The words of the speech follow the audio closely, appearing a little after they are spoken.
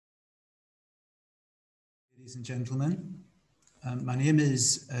Ladies and gentlemen, my name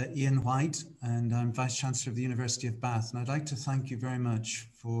is Ian White and I'm Vice-Chancellor of the University of Bath, and I'd like to thank you very much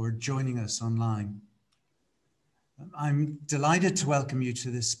for joining us online. I'm delighted to welcome you to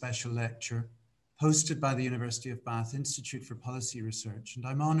this special lecture hosted by the University of Bath Institute for Policy Research, and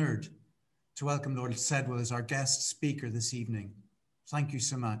I'm honoured to welcome Lord Sedwill as our guest speaker this evening. Thank you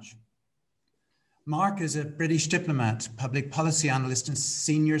so much. Mark is a British diplomat, public policy analyst and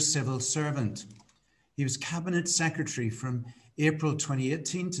senior civil servant. He was Cabinet Secretary from April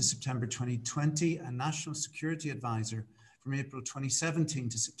 2018 to September 2020 and National Security Advisor from April 2017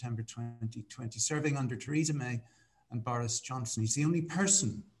 to September 2020, serving under Theresa May and Boris Johnson. He's the only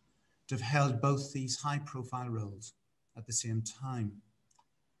person to have held both these high-profile roles at the same time.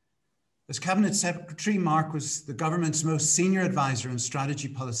 As Cabinet Secretary, Mark was the government's most senior advisor on strategy,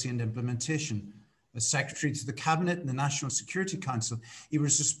 policy and implementation. As Secretary to the Cabinet and the National Security Council, he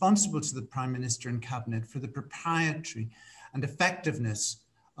was responsible to the Prime Minister and Cabinet for the propriety and effectiveness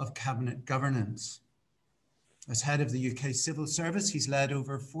of Cabinet governance. As head of the UK Civil Service, he's led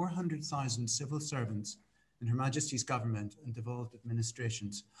over 400,000 civil servants in Her Majesty's government and devolved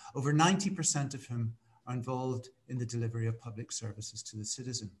administrations, over 90% of whom are involved in the delivery of public services to the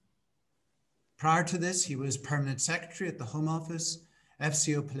citizen. Prior to this, he was Permanent Secretary at the Home Office,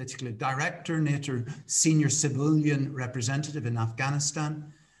 FCO Political Director, NATO Senior Civilian Representative in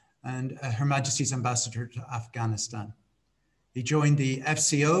Afghanistan, and Her Majesty's Ambassador to Afghanistan. He joined the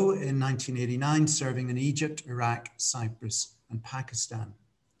FCO in 1989, serving in Egypt, Iraq, Cyprus, and Pakistan.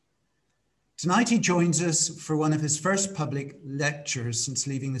 Tonight, he joins us for one of his first public lectures since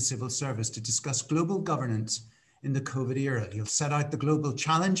leaving the civil service to discuss global governance in the COVID era. He'll set out the global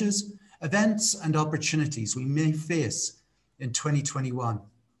challenges, events, and opportunities we may face in 2021.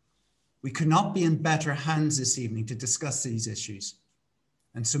 We could not be in better hands this evening to discuss these issues.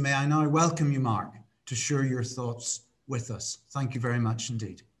 And so may I now welcome you, Mark, to share your thoughts with us. Thank you very much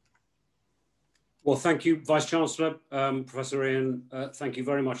indeed. Well, thank you, Vice-Chancellor, Professor Ian. Thank you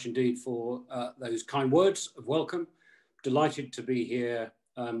very much indeed for those kind words of welcome. Delighted to be here,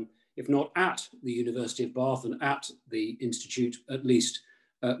 if not at the University of Bath and at the Institute, at least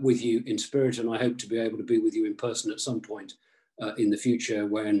with you in spirit. And I hope to be able to be with you in person at some point in the future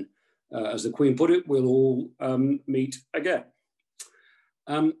when, as the Queen put it, we'll all meet again.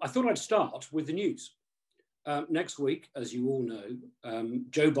 I thought I'd start with the news. Next week, as you all know,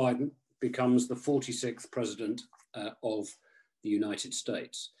 Joe Biden becomes the 46th president of the United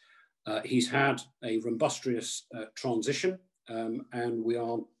States. He's had a rumbustrious transition, and we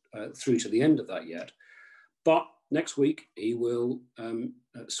aren't through to the end of that yet. But next week, he will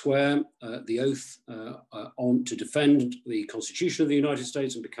swear the oath on to defend the Constitution of the United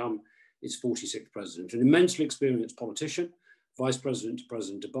States and become its 46th president. An immensely experienced politician, vice president to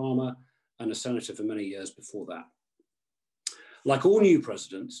President Obama, and a senator for many years before that. Like all new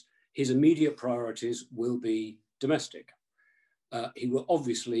presidents, his immediate priorities will be domestic. He will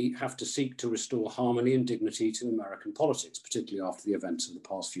obviously have to seek to restore harmony and dignity to American politics, particularly after the events of the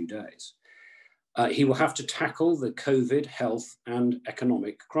past few days. He will have to tackle the COVID, health, and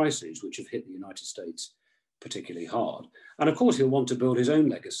economic crises, which have hit the United States particularly hard. And of course, he'll want to build his own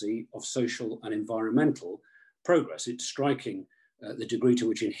legacy of social and environmental progress. It's striking the degree to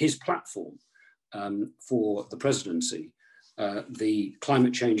which in his platform for the presidency, the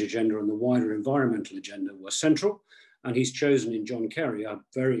climate change agenda and the wider environmental agenda were central. And he's chosen in John Kerry, a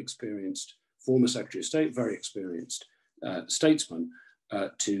very experienced former Secretary of State, very experienced statesman,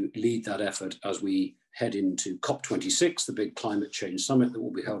 to lead that effort as we head into COP26, the big climate change summit that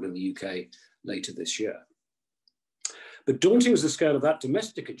will be held in the UK later this year. But daunting as the scale of that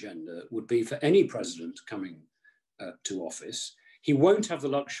domestic agenda would be for any president coming to office, he won't have the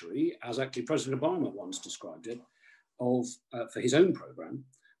luxury, as actually President Obama once described it, of, for his own program,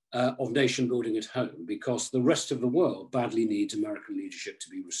 of nation building at home, because the rest of the world badly needs American leadership to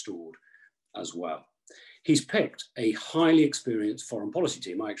be restored as well. He's picked a highly experienced foreign policy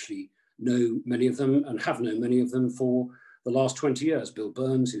team. I actually know many of them and have known many of them for the last 20 years. Bill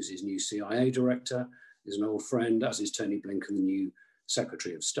Burns, who's his new CIA director, is an old friend, as is Tony Blinken, the new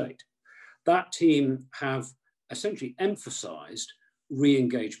Secretary of State. That team have essentially emphasized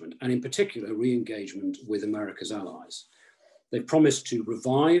re-engagement, and in particular, re-engagement with America's allies. They've promised to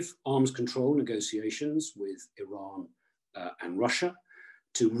revive arms control negotiations with Iran and Russia,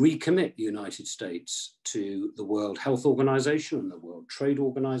 to recommit the United States to the World Health Organization and the World Trade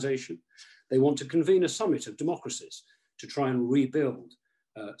Organization. They want to convene a summit of democracies to try and rebuild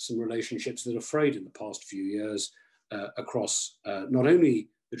some relationships that are frayed in the past few years across not only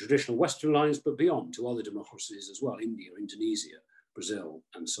the traditional Western lines, but beyond to other democracies as well, India, Indonesia, Brazil,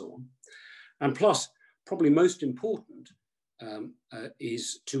 and so on. And plus, probably most important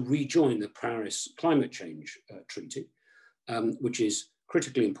is to rejoin the Paris Climate Change Treaty, which is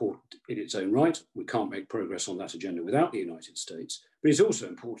critically important in its own right. We can't make progress on that agenda without the United States, but it's also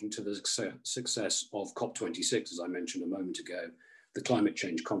important to the success of COP26, as I mentioned a moment ago, the climate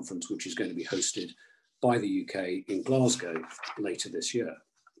change conference, which is going to be hosted by the UK in Glasgow later this year.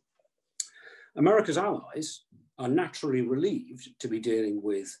 America's allies are naturally relieved to be dealing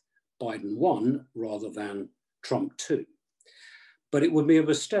with Biden 1 rather than Trump 2. But it would be a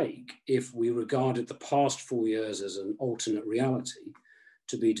mistake if we regarded the past 4 years as an alternate reality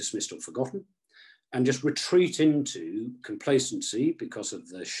to be dismissed or forgotten, and just retreat into complacency because of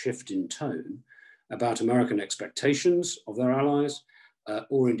the shift in tone about American expectations of their allies,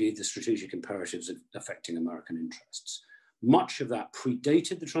 or indeed the strategic imperatives affecting American interests. Much of that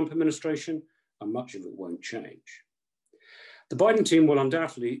predated the Trump administration, and much of it won't change. The Biden team will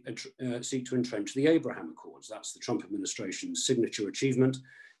undoubtedly seek to entrench the Abraham Accords. That's the Trump administration's signature achievement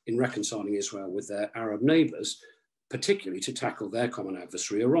in reconciling Israel with their Arab neighbors, particularly to tackle their common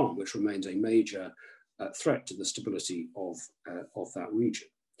adversary, Iran, which remains a major threat to the stability of that region.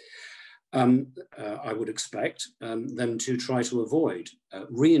 I would expect them to try to avoid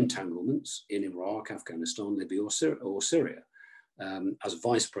re-entanglements in Iraq, Afghanistan, Libya, or Syria. As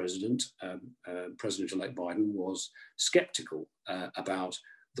Vice President, President-elect Biden was skeptical about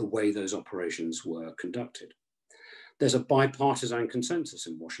the way those operations were conducted. There's a bipartisan consensus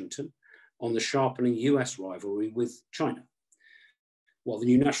in Washington on the sharpening US rivalry with China. While the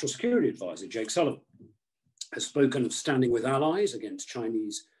new National Security Advisor, Jake Sullivan, has spoken of standing with allies against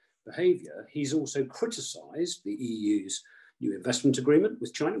Chinese behavior, he's also criticized the EU's new investment agreement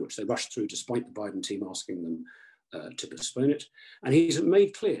with China, which they rushed through despite the Biden team asking them to postpone it. And he's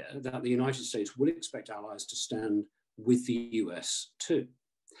made clear that the United States will expect allies to stand with the US too.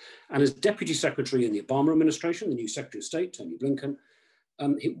 And as Deputy Secretary in the Obama administration, the new Secretary of State, Tony Blinken,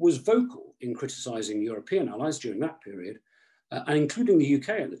 it was vocal in criticizing European allies during that period, and including the UK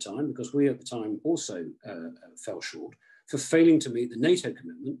at the time, because we at the time also fell short, for failing to meet the NATO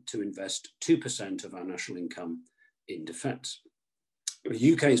commitment to invest 2% of our national income in defense.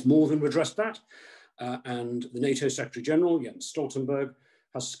 The UK has more than redressed that, and the NATO Secretary General, Jens Stoltenberg,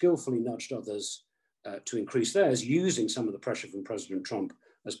 has skillfully nudged others to increase theirs, using some of the pressure from President Trump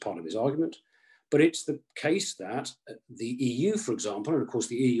as part of his argument. But it's the case that the EU, for example, and of course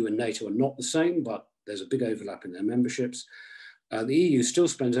the EU and NATO are not the same, but there's a big overlap in their memberships. The EU still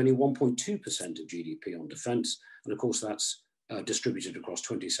spends only 1.2% of GDP on defense. And of course that's distributed across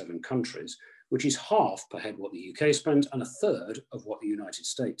 27 countries, which is half per head what the UK spends and a third of what the United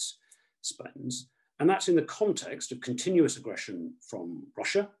States spends. And that's in the context of continuous aggression from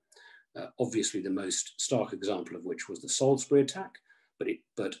Russia, obviously the most stark example of which was the Salisbury attack,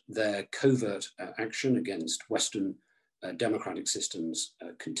 but their covert action against Western democratic systems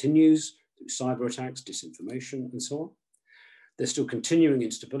continues through cyber attacks, disinformation, and so on. There's still continuing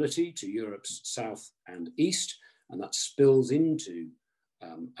instability to Europe's south and east, and that spills into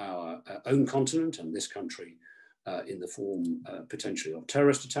our own continent and this country in the form potentially of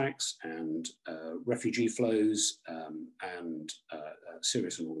terrorist attacks and refugee flows and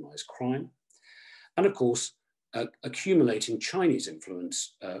serious and organized crime. And of course, accumulating Chinese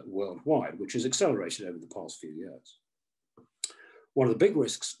influence worldwide, which has accelerated over the past few years. One of the big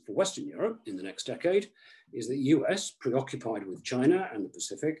risks for Western Europe in the next decade is that the US, preoccupied with China and the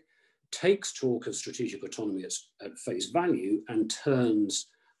Pacific, takes talk of strategic autonomy at face value and turns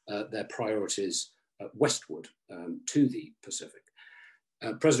their priorities westward to the Pacific.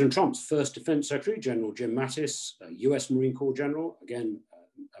 President Trump's first Defense Secretary, General Jim Mattis, US Marine Corps General, again,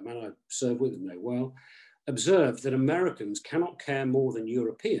 a man I served with and know well, observed that Americans cannot care more than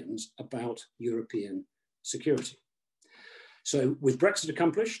Europeans about European security. So with Brexit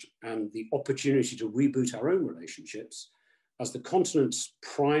accomplished and the opportunity to reboot our own relationships, as the continent's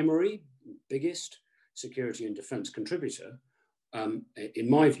primary, biggest security and defense contributor, in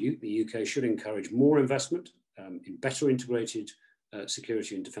my view, the UK should encourage more investment in better integrated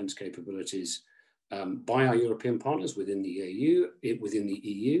security and defense capabilities by our European partners within the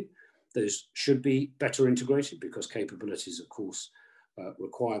EU. Those should be better integrated because capabilities, of course,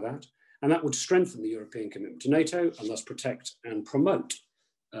 require that. And that would strengthen the European commitment to NATO and thus protect and promote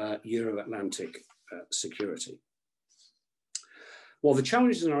Euro-Atlantic security. While the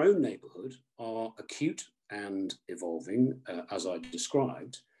challenges in our own neighbourhood are acute and evolving, as I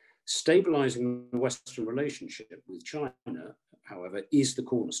described, stabilising the Western relationship with China, however, is the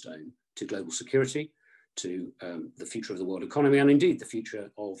cornerstone to global security, to the future of the world economy, and indeed the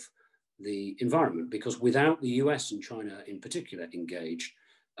future of the environment, because without the US and China in particular engaged,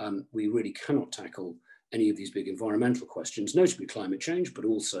 we really cannot tackle any of these big environmental questions, notably climate change, but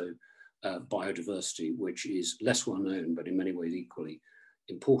also biodiversity, which is less well known, but in many ways equally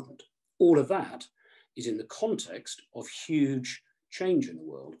important. All of that is in the context of huge change in the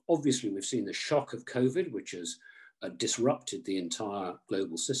world. Obviously, we've seen the shock of COVID, which has disrupted the entire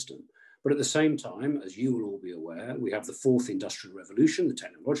global system. But at the same time, as you will all be aware, we have the fourth industrial revolution, the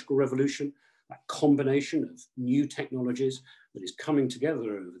technological revolution, that combination of new technologies that is coming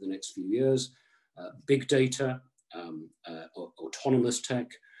together over the next few years, big data, autonomous tech,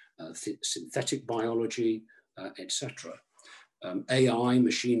 synthetic biology, etc. AI,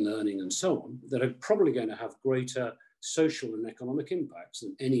 machine learning, and so on, that are probably going to have greater social and economic impacts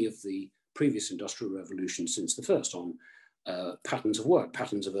than any of the previous industrial revolutions since the first, on patterns of work,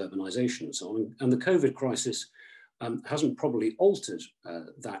 patterns of urbanization, and so on. And the COVID crisis hasn't probably altered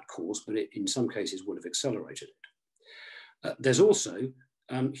that course, but it, in some cases, would have accelerated it. There's also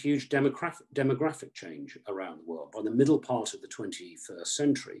huge demographic change around the world. By the middle part of the 21st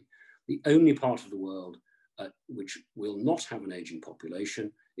century, the only part of the world which will not have an aging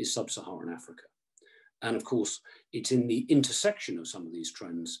population is sub-Saharan Africa. And of course, it's in the intersection of some of these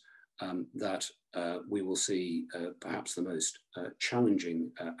trends that we will see perhaps the most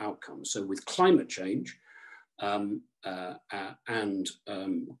challenging outcomes. So with climate change and the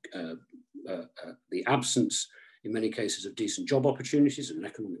absence, in many cases, of decent job opportunities and an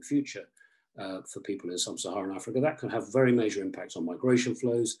economic future for people in sub-Saharan Africa, that can have very major impacts on migration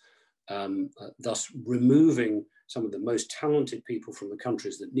flows, thus removing some of the most talented people from the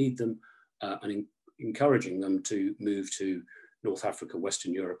countries that need them and encouraging them to move to North Africa,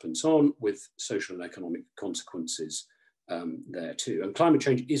 Western Europe, and so on, with social and economic consequences there too. And climate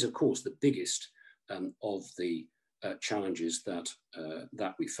change is, of course, the biggest of the challenges that,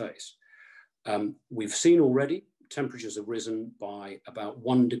 that we face. We've seen already temperatures have risen by about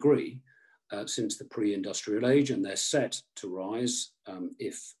 1 degree since the pre-industrial age, and they're set to rise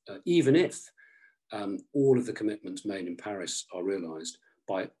even if all of the commitments made in Paris are realized,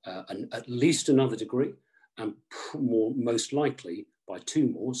 by at least another degree, and most likely by 2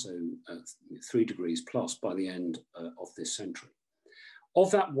 more, so 3 degrees plus by the end of this century.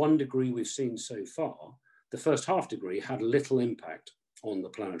 Of that 1 degree we've seen so far, the first half degree had little impact on the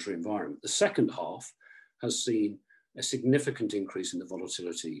planetary environment. The second half has seen a significant increase in the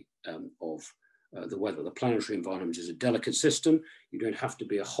volatility of the weather. The planetary environment is a delicate system. You don't have to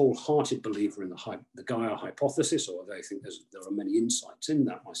be a wholehearted believer in the Gaia hypothesis, although I think there are many insights in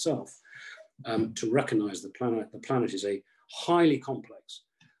that myself, to recognize the planet is a highly complex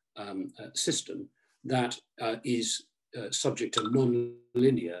system that is subject to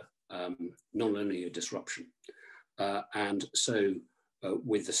non-linear disruption. And so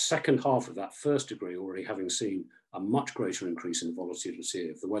with the second half of that first degree already having seen a much greater increase in the volatility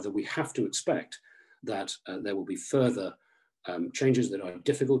of the weather, we have to expect that there will be further changes that are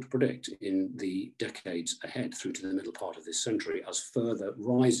difficult to predict in the decades ahead through to the middle part of this century, as further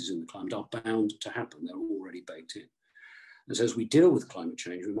rises in the climate are bound to happen. They're already baked in. And so as we deal with climate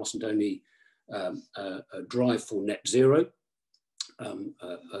change, we mustn't only drive for net zero,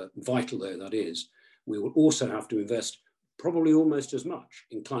 vital though that is, we will also have to invest probably almost as much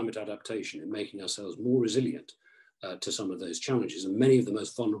in climate adaptation, in making ourselves more resilient to some of those challenges. And many of the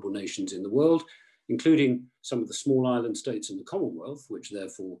most vulnerable nations in the world, including some of the small island states in the Commonwealth, which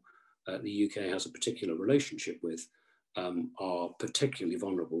therefore the UK has a particular relationship with, are particularly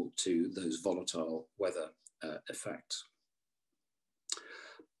vulnerable to those volatile weather effects.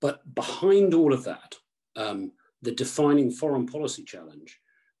 But behind all of that, the defining foreign policy challenge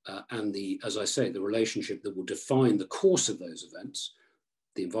and as I say, the relationship that will define the course of those events,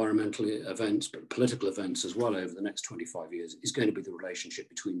 the environmental events, but political events as well over the next 25 years, is going to be the relationship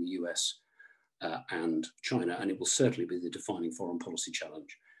between the US and China, and it will certainly be the defining foreign policy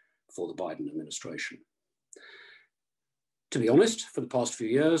challenge for the Biden administration. To be honest, for the past few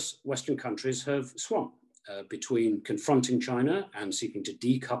years, Western countries have swung between confronting China and seeking to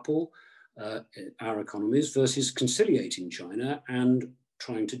decouple our economies versus conciliating China and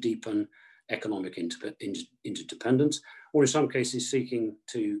trying to deepen economic interdependence, or in some cases seeking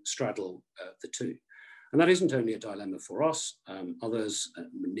to straddle the two. And that isn't only a dilemma for us. Others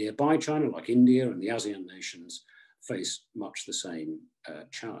nearby China, like India and the ASEAN nations, face much the same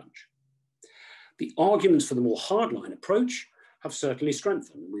challenge. The arguments for the more hardline approach have certainly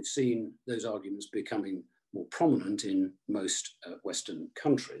strengthened. We've seen those arguments becoming more prominent in most Western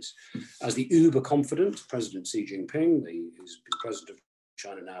countries. As the uber-confident President Xi Jinping, who's been president of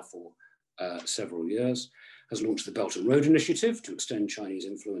China now for several years, has launched the Belt and Road Initiative to extend Chinese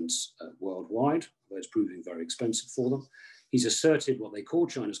influence worldwide, although it's proving very expensive for them. He's asserted what they call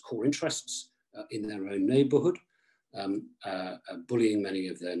China's core interests in their own neighborhood, bullying many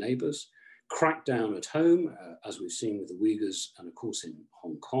of their neighbors, cracked down at home, as we've seen with the Uyghurs and of course in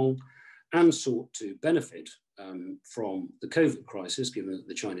Hong Kong, and sought to benefit from the COVID crisis, given that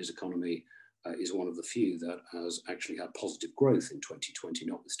the Chinese economy is one of the few that has actually had positive growth in 2020,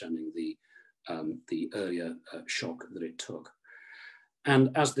 notwithstanding the earlier shock that it took.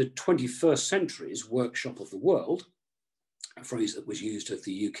 And as the 21st century's workshop of the world, a phrase that was used of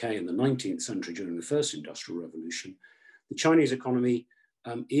the UK in the 19th century during the first industrial revolution, the Chinese economy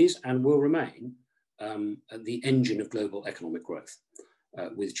is and will remain the engine of global economic growth,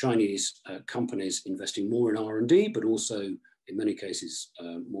 with Chinese companies investing more in R&D, but also in many cases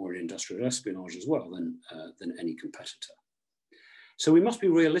more in industrial espionage as well than any competitor. So we must be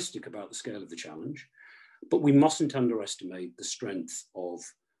realistic about the scale of the challenge, but we mustn't underestimate the strength of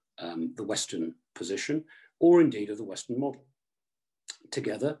the Western position, or indeed of the Western model.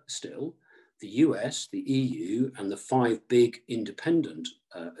 Together, still, the US, the EU, and the 5 big independent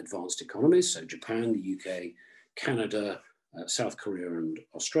advanced economies, so Japan, the UK, Canada, South Korea, and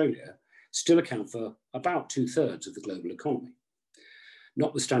Australia, still account for about 2/3 of the global economy.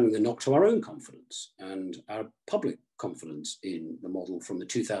 Notwithstanding the knock to our own confidence and our public confidence in the model from the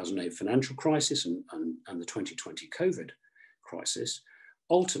 2008 financial crisis and the 2020 COVID crisis,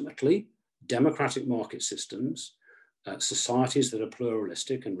 ultimately, democratic market systems, societies that are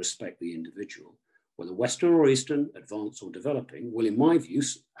pluralistic and respect the individual, whether Western or Eastern, advanced or developing, will, in my view,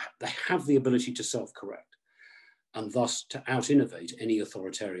 they have the ability to self-correct and thus to out-innovate any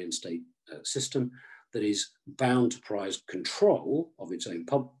authoritarian state system that is bound to prize control of its own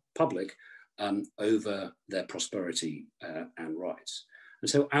public over their prosperity and rights. And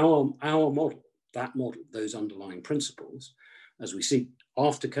so our model, that model, those underlying principles, as we seek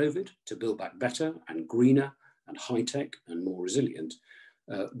after COVID to build back better and greener and high-tech and more resilient,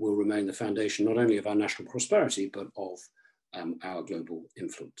 will remain the foundation not only of our national prosperity, but of our global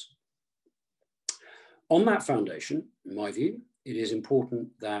influence. On that foundation, in my view, it is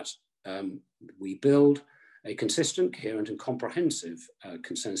important that we build a consistent, coherent, and comprehensive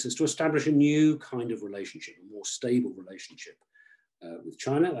consensus to establish a new kind of relationship, a more stable relationship with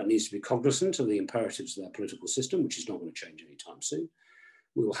China. That needs to be cognizant of the imperatives of their political system, which is not going to change anytime soon.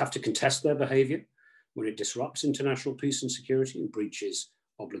 We will have to contest their behavior when it disrupts international peace and security and breaches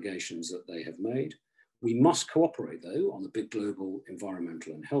obligations that they have made. We must cooperate, though, on the big global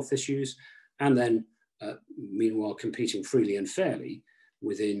environmental and health issues, and then, meanwhile, competing freely and fairly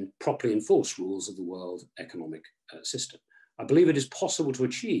within properly enforced rules of the world economic system. I believe it is possible to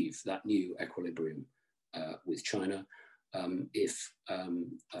achieve that new equilibrium with China if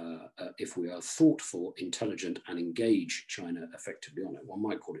we are thoughtful, intelligent, and engage China effectively on it. One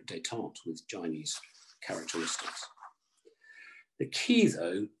might call it détente with Chinese characteristics. The key,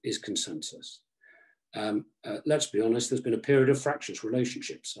 though, is consensus. Let's be honest, there's been a period of fractious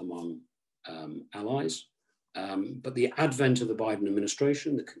relationships among allies, but the advent of the Biden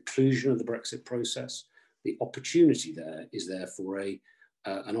administration, the conclusion of the Brexit process, the opportunity there is there for an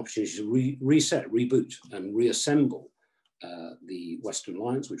opportunity to reset, reboot, and reassemble the Western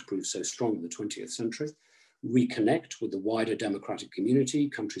alliance, which proved so strong in the 20th century, reconnect with the wider democratic community,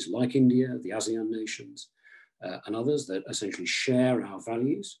 countries like India, the ASEAN nations, and others that essentially share our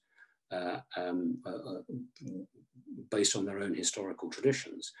values based on their own historical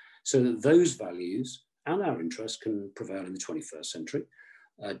traditions, so that those values and our interests can prevail in the 21st century,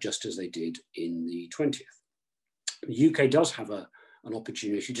 just as they did in the 20th. The UK does have an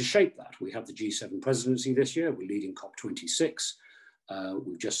opportunity to shape that. We have the G7 presidency this year. We're leading COP26.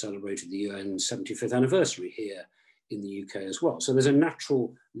 We've just celebrated the UN's 75th anniversary here in the UK as well. So there's a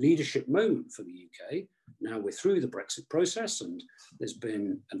natural leadership moment for the UK. Now we're through the Brexit process, and there's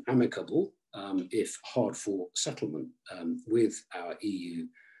been an amicable, if hard-fought settlement with our EU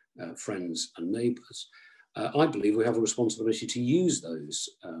friends and neighbours. I believe we have a responsibility to use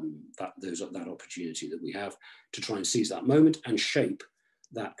that opportunity that we have to try and seize that moment and shape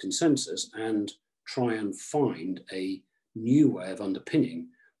that consensus and try and find a new way of underpinning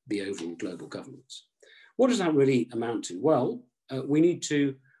the overall global governance. What does that really amount to? Well, we need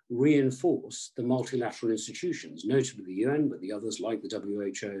to reinforce the multilateral institutions, notably the UN, but the others like the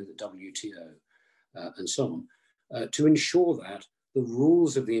WHO, the WTO, and so on, to ensure that the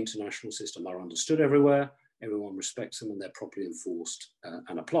rules of the international system are understood everywhere, everyone respects them, and they're properly enforced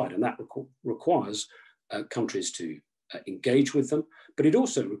and applied. And that requires countries to engage with them, but it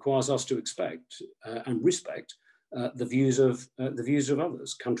also requires us to expect and respect the views of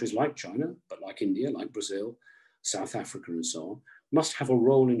others. Countries like China, but like India, like Brazil, South Africa, and so on, must have a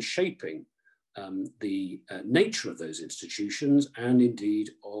role in shaping the nature of those institutions and indeed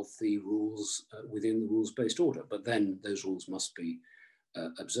of the rules within the rules-based order. But then those rules must be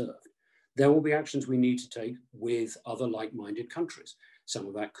observed. There will be actions we need to take with other like-minded countries. Some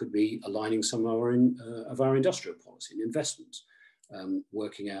of that could be aligning some of our industrial policy and investments,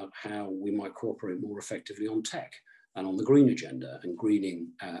 working out how we might cooperate more effectively on tech and on the green agenda and greening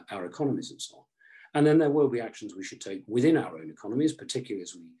our economies and so on. And then there will be actions we should take within our own economies, particularly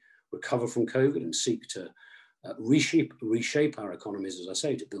as we recover from COVID and seek to reshape our economies, as I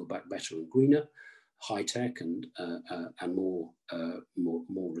say, to build back better and greener, high tech and more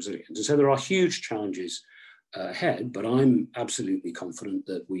resilient. And so there are huge challenges ahead, but I'm absolutely confident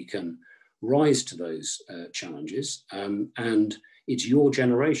that we can rise to those challenges. And it's your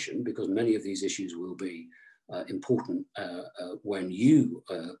generation, because many of these issues will be important when you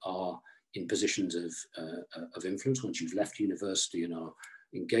are in positions of influence, once you've left university and are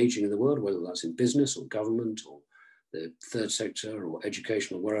engaging in the world, whether that's in business or government or the third sector or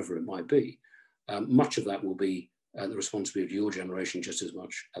education or wherever it might be. Much of that will be the responsibility of your generation just as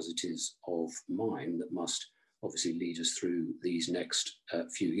much as it is of mine, that must obviously lead us through these next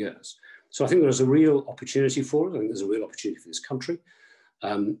few years. So I think there's a real opportunity for us. I think there's a real opportunity for this country.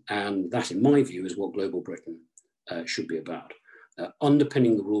 And that, in my view, is what Global Britain should be about.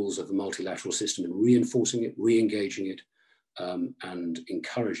 Underpinning the rules of the multilateral system and reinforcing it, re-engaging it, and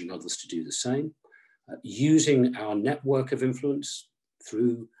encouraging others to do the same. Using our network of influence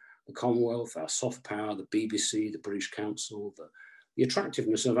through the Commonwealth, our soft power, the BBC, the British Council, the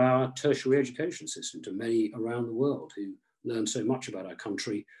attractiveness of our tertiary education system to many around the world who learn so much about our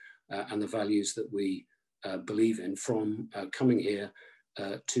country and the values that we believe in from coming here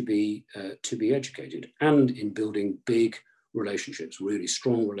to be educated, and in building big relationships, really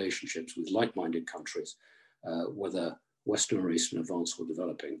strong relationships with like-minded countries, whether Western or Eastern, advanced or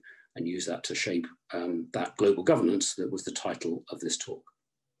developing, and use that to shape that global governance that was the title of this talk.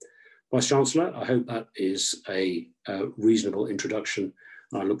 Vice-Chancellor, I hope that is a reasonable introduction,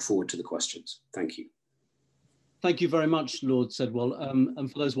 and I look forward to the questions. Thank you. Thank you very much, Lord Sedwill.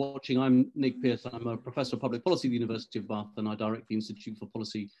 And for those watching, I'm Nick Pearce. I'm a Professor of Public Policy at the University of Bath, and I direct the Institute for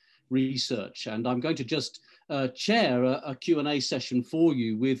Policy Research. And I'm going to just chair a Q&A session for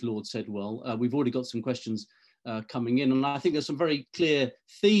you with Lord Sedwill. We've already got some questions coming in, and I think there's some very clear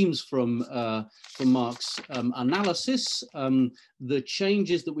themes from Mark's analysis. The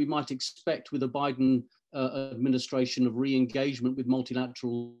changes that we might expect with a Biden administration of re-engagement with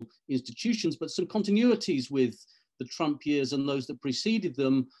multilateral institutions, but some continuities with the Trump years and those that preceded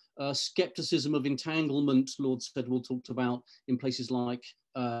them. Skepticism of entanglement, Lord Sedwill talked about, in places like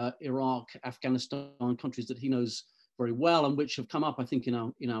Iraq, Afghanistan, countries that he knows very well and which have come up, I think,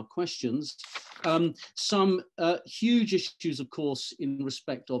 in our questions. Some huge issues, of course, in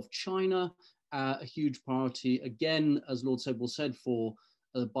respect of China, a huge priority, again, as Lord Sedwill said, for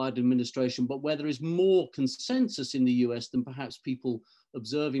the Biden administration, but where there is more consensus in the US than perhaps people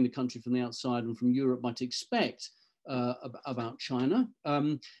observing the country from the outside and from Europe might expect about China,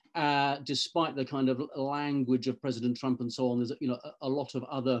 despite the kind of language of President Trump and so on. There's a lot of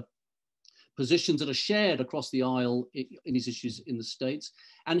other positions that are shared across the aisle in these issues in the States.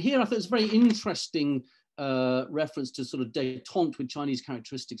 And here I think it's a very interesting reference to sort of détente with Chinese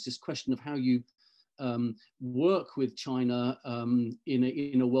characteristics, this question of how you work with China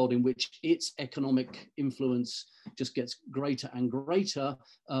in a world in which its economic influence just gets greater and greater,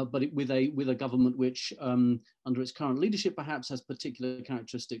 but with a government which, under its current leadership, perhaps has particular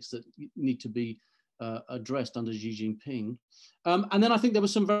characteristics that need to be addressed under Xi Jinping. And then I think there were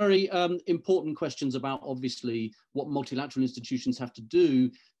some very important questions about, obviously, what multilateral institutions have to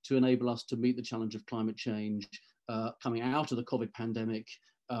do to enable us to meet the challenge of climate change coming out of the COVID pandemic,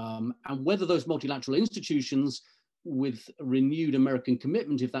 and whether those multilateral institutions, with renewed American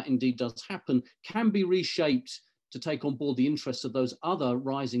commitment, if that indeed does happen, can be reshaped to take on board the interests of those other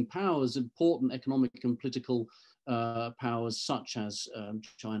rising powers, important economic and political powers such as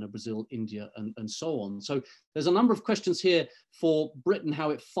China, Brazil, India, and so on. So there's a number of questions here for Britain,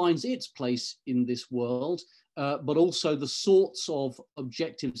 how it finds its place in this world, but also the sorts of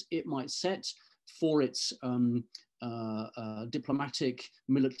objectives it might set for its diplomatic,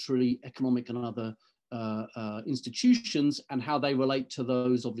 military, economic, and other institutions, and how they relate to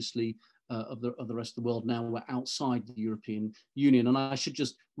those, obviously, of the rest of the world now we're outside the European Union. And I should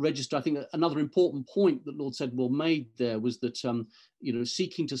just register, I think another important point that Lord Sedwill made there was that,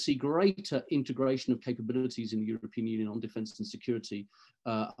 seeking to see greater integration of capabilities in the European Union on defence and security,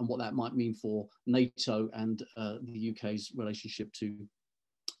 and what that might mean for NATO and the UK's relationship to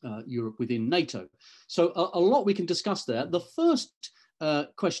Europe within NATO. So a lot we can discuss there. The first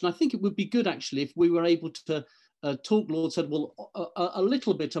question, I think it would be good actually if we were able to talk, Lord Sedwill, a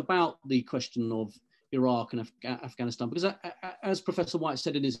little bit about the question of Iraq and Afghanistan, because as Professor White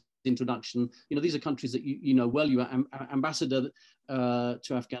said in his introduction, you know, these are countries that you know well. You are ambassador to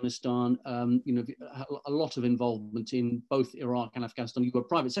Afghanistan. You know, a lot of involvement in both Iraq and Afghanistan. You were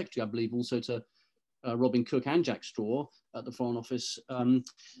private secretary, I believe, also to Robin Cook and Jack Straw at the Foreign Office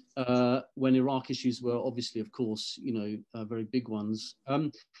when Iraq issues were obviously, of course, you know, very big ones.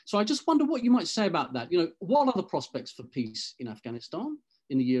 So I just wonder what you might say about that. You know, what are the prospects for peace in Afghanistan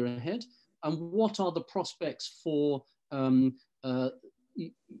in the year ahead? And what are the prospects for, you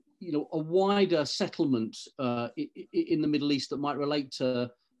know, a wider settlement in the Middle East that might relate to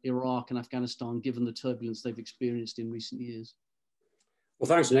Iraq and Afghanistan, given the turbulence they've experienced in recent years? Well,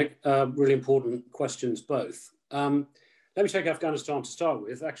 thanks, Nick. Really important questions, both. Let me take Afghanistan to start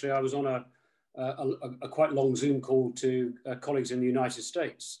with. Actually, I was on a quite long Zoom call to colleagues in the United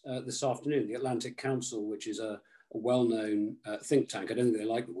States this afternoon, the Atlantic Council, which is a well-known think tank. I don't think they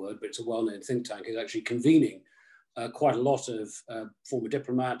like the word, but it's a well-known think tank, is actually convening quite a lot of former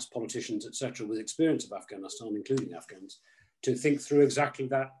diplomats, politicians, etc., with experience of Afghanistan, including Afghans, to think through exactly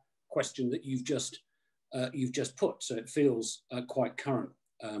that question that you've just put. So it feels quite current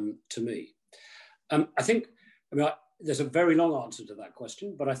to me. I think, there's a very long answer to that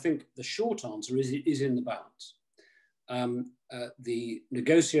question, but I think the short answer is in the balance. The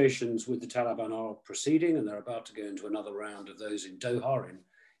negotiations with the Taliban are proceeding, and they're about to go into another round of those in Doha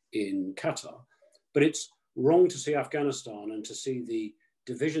in Qatar. But it's wrong to see Afghanistan and to see the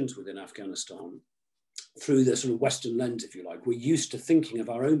divisions within Afghanistan through the sort of Western lens, if you like. We're used to thinking of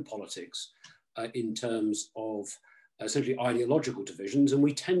our own politics in terms of essentially ideological divisions, and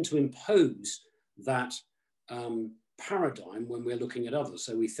we tend to impose that paradigm when we're looking at others.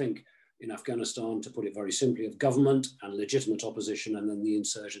 So we think in Afghanistan, to put it very simply, of government and legitimate opposition, and then the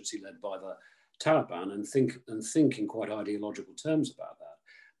insurgency led by the Taliban, and think in quite ideological terms about that.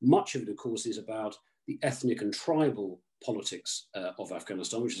 Much of it, of course, is about the ethnic and tribal politics of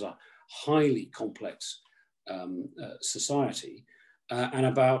Afghanistan, which is a highly complex society, and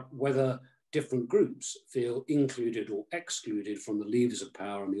about whether different groups feel included or excluded from the levers of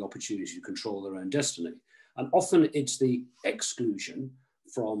power and the opportunity to control their own destiny. And often it's the exclusion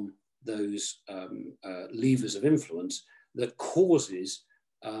from those levers of influence that causes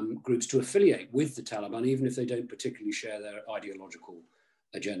groups to affiliate with the Taliban, even if they don't particularly share their ideological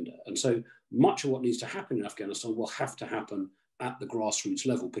agenda. And so much of what needs to happen in Afghanistan will have to happen at the grassroots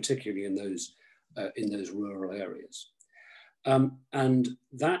level, particularly in those rural areas. And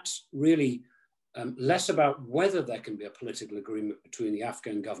that's really less about whether there can be a political agreement between the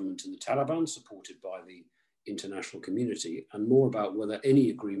Afghan government and the Taliban, supported by the international community, and more about whether any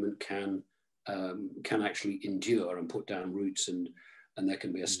agreement can actually endure and put down roots, and there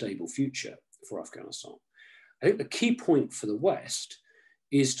can be a stable future for Afghanistan. I think the key point for the West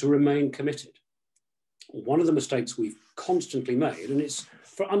is to remain committed. One of the mistakes we've constantly made, and it's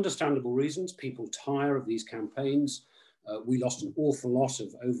for understandable reasons, people tire of these campaigns. We lost an awful lot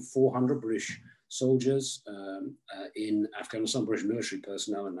of over 400 British soldiers in Afghanistan, British military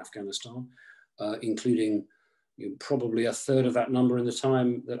personnel in Afghanistan, including probably a third of that number in the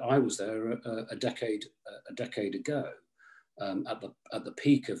time that I was there a decade ago, at the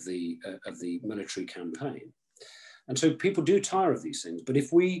peak of the military campaign. And so people do tire of these things. But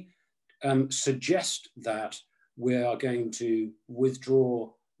if we suggest that we are going to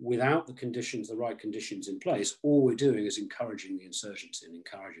withdraw without the right conditions in place, all we're doing is encouraging the insurgency and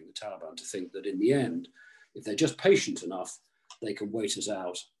encouraging the Taliban to think that in the end, if they're just patient enough, they can wait us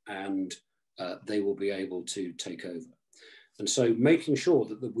out and they will be able to take over. And so making sure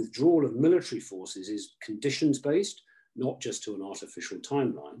that the withdrawal of military forces is conditions-based, not just to an artificial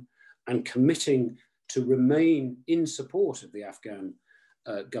timeline, and committing to remain in support of the Afghan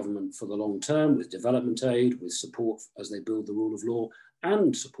government for the long term, with development aid, with support as they build the rule of law,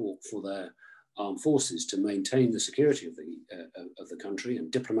 and support for their armed forces to maintain the security of the country, and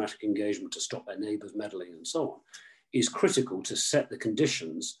diplomatic engagement to stop their neighbours meddling and so on, is critical to set the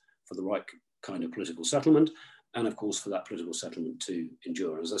conditions for the right kind of political settlement, and of course for that political settlement to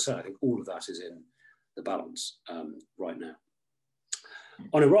endure. As I said, I think all of that is in the balance right now.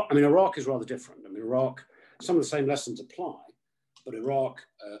 On Iraq, Iraq is rather different. Iraq, some of the same lessons apply, but Iraq,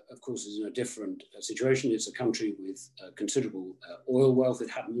 of course, is in a different situation. It's a country with considerable oil wealth. It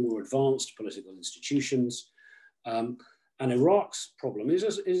had more advanced political institutions. And Iraq's problem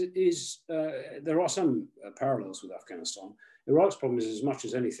is there are some parallels with Afghanistan. Iraq's problem is, as much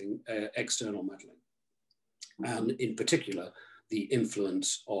as anything, external meddling. And in particular, the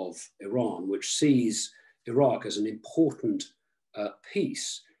influence of Iran, which sees Iraq as an important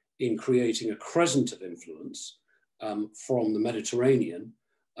piece in creating a crescent of influence from the Mediterranean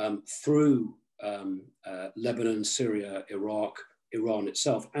through Lebanon, Syria, Iraq, Iran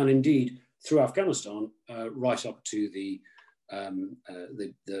itself, and indeed through Afghanistan, right up to the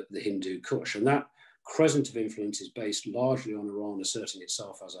Hindu Kush. And that crescent of influence is based largely on Iran asserting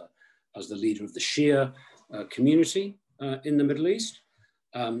itself as the leader of the Shia community in the Middle East.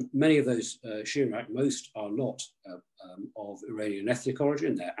 Many of those Shia, in fact, most are not of Iranian ethnic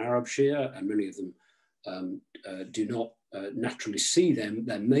origin. They're Arab Shia, and many of them do not naturally see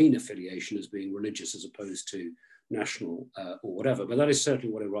their main affiliation as being religious as opposed to national or whatever. But that is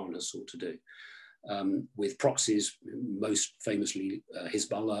certainly what Iran has sought to do. With proxies, most famously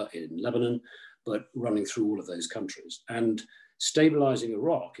Hezbollah in Lebanon, but running through all of those countries. And stabilizing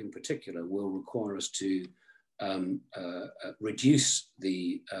Iraq in particular will require us to reduce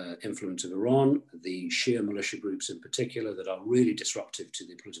the influence of Iran, the Shia militia groups in particular that are really disruptive to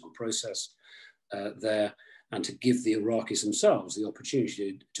the political process there, and to give the Iraqis themselves the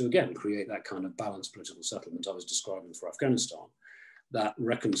opportunity to again create that kind of balanced political settlement I was describing for Afghanistan, that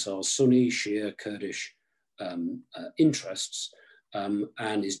reconciles Sunni, Shia, Kurdish interests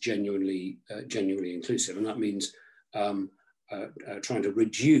and is genuinely inclusive. And that means trying to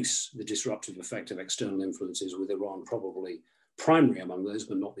reduce the disruptive effect of external influences, with Iran probably primary among those,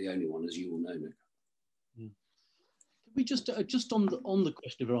 but not the only one, as you will know, Nick. Can we just on the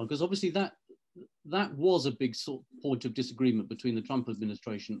question of Iran, because obviously that was a big point of disagreement between the Trump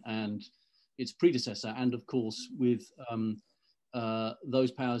administration and its predecessor, and of course with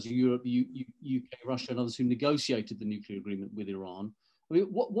those powers, Europe, UK, Russia, and others who negotiated the nuclear agreement with Iran. I mean,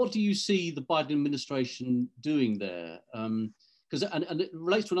 what do you see the Biden administration doing there? Because and it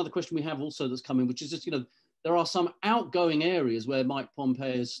relates to another question we have also that's coming, which is just, there are some outgoing areas where Mike Pompeo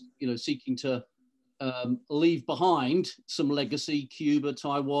is, seeking to leave behind some legacy: Cuba,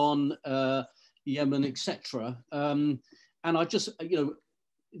 Taiwan, Yemen, etc. And I just,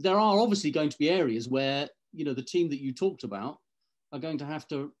 there are obviously going to be areas where, the team that you talked about are going to have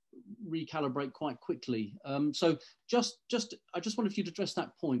to recalibrate quite quickly. So I just wonder if you'd address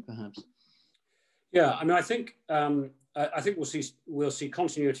that point, perhaps. Yeah, I mean, I think we'll see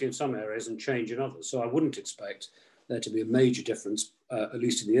continuity in some areas and change in others. So I wouldn't expect there to be a major difference, at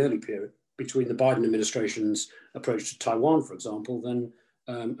least in the early period, between the Biden administration's approach to Taiwan, for example, than,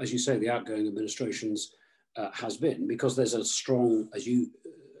 as you say, the outgoing administration's has been, because there's a strong, as you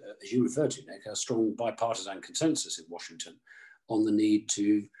referred to, Nick, a strong bipartisan consensus in Washington on the need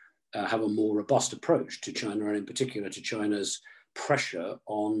to have a more robust approach to China, and in particular to China's pressure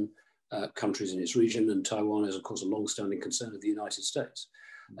on countries in its region. And Taiwan is, of course, a long-standing concern of the United States.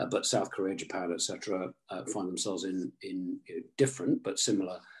 But South Korea, Japan, etc., find themselves in different but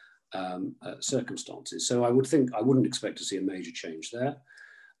similar circumstances. So I wouldn't expect to see a major change there.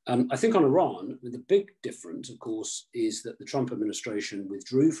 I think on Iran, the big difference, of course, is that the Trump administration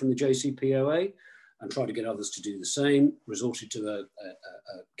withdrew from the JCPOA and tried to get others to do the same, resorted to a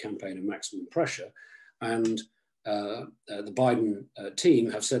campaign of maximum pressure. And the Biden team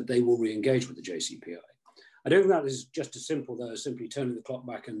have said they will re-engage with the JCPOA. I don't think that is just as simple, though, as simply turning the clock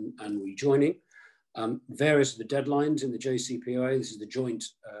back and rejoining. Various of the deadlines in the JCPOA, this is the joint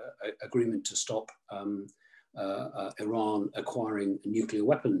agreement to stop Iran acquiring nuclear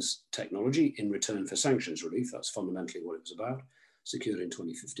weapons technology in return for sanctions relief. That's fundamentally what it was about, secured in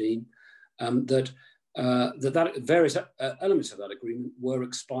 2015. That various elements of that agreement were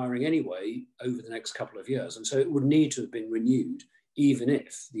expiring anyway over the next couple of years. And so it would need to have been renewed, even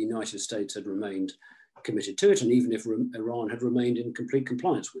if the United States had remained committed to it, and even if Iran had remained in complete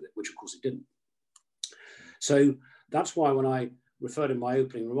compliance with it, which of course it didn't. So that's why when I referred in my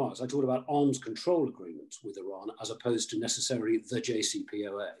opening remarks, I talked about arms control agreements with Iran as opposed to necessarily the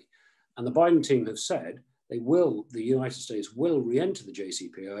JCPOA. And the Biden team have said the United States will re-enter the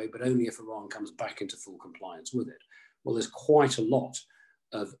JCPOA, but only if Iran comes back into full compliance with it. Well, there's quite a lot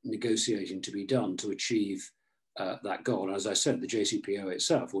of negotiating to be done to achieve that goal. And as I said, the JCPOA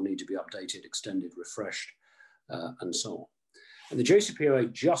itself will need to be updated, extended, refreshed, and so on. And the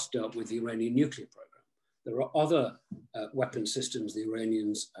JCPOA just dealt with the Iranian nuclear program. There are other weapon systems the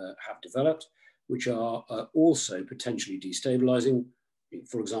Iranians have developed, which are also potentially destabilizing.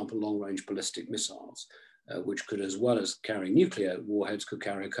 For example, long-range ballistic missiles, which could, as well as carrying nuclear warheads, could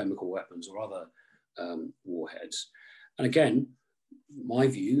carry chemical weapons or other warheads. And again, my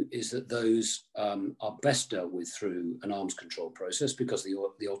view is that those are best dealt with through an arms control process, because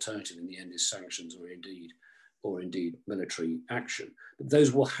the alternative in the end is sanctions or indeed military action. But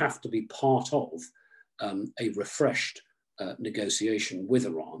those will have to be part of a refreshed negotiation with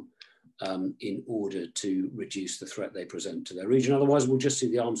Iran in order to reduce the threat they present to their region. Otherwise, we'll just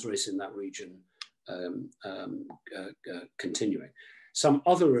see the arms race in that region continuing. Some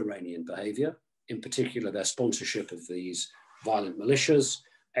other Iranian behavior, in particular their sponsorship of these violent militias,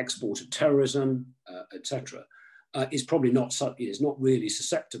 export of terrorism, etc., is probably not really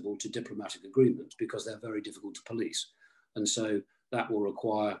susceptible to diplomatic agreement because they're very difficult to police. And so that will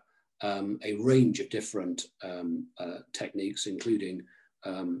require a range of different techniques, including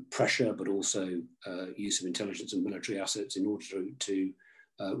pressure, but also use of intelligence and military assets in order to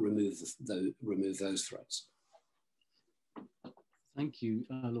remove those threats. Thank you,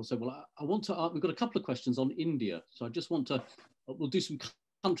 Lord Sedwill. I want to, we've got a couple of questions on India. So I just want to, we'll do some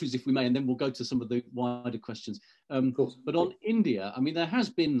countries if we may, and then we'll go to some of the wider questions. But on India, I mean, there has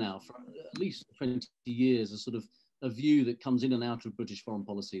been now for at least 20 years a sort of a view that comes in and out of British foreign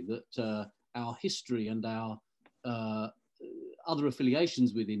policy that our history and our other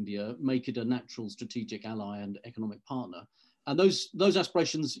affiliations with India make it a natural strategic ally and economic partner. And those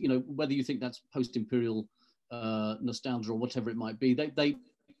aspirations, you know, whether you think that's post-imperial nostalgia or whatever it might be, they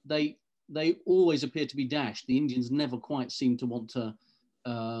always appear to be dashed. The Indians never quite seem to want to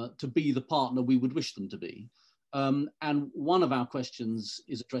be the partner we would wish them to be. And one of our questions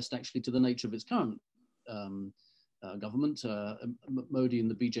is addressed actually to the nature of its current government, Modi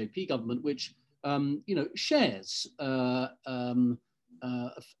and the BJP government, which you know, shares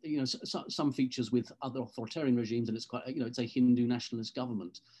you know, some features with other authoritarian regimes, and it's quite, you know, it's a Hindu nationalist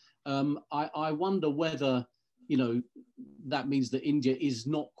government. I wonder whether, you know, that means that India is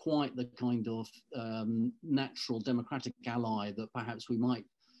not quite the kind of natural democratic ally that perhaps we might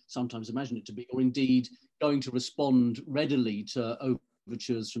sometimes imagine it to be, or indeed going to respond readily to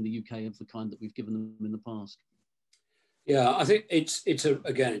overtures from the UK of the kind that we've given them in the past. Yeah, I think it's a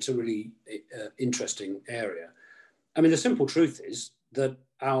really interesting area. I mean, the simple truth is that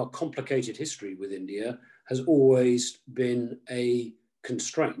our complicated history with India has always been a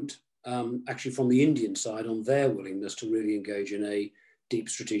constraint, actually from the Indian side, on their willingness to really engage in a deep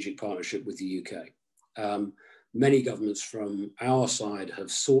strategic partnership with the UK. Many governments from our side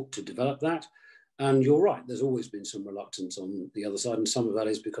have sought to develop that. And you're right, there's always been some reluctance on the other side. And some of that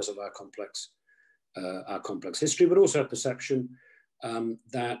is because of our complex history, but also a perception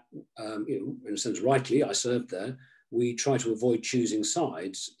that, you know, in a sense, rightly, I served there, we try to avoid choosing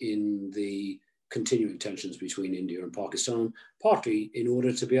sides in the continuing tensions between India and Pakistan, partly in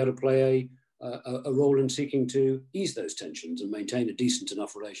order to be able to play a role in seeking to ease those tensions and maintain a decent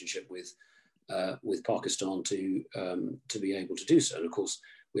enough relationship with Pakistan to be able to do so. And of course,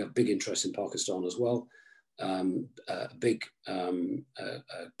 we have big interests in Pakistan as well. A big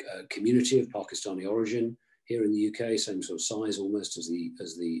community of Pakistani origin here in the UK, same sort of size almost as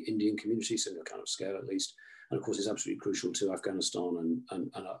the Indian community, similar kind of scale at least. And of course, it's absolutely crucial to Afghanistan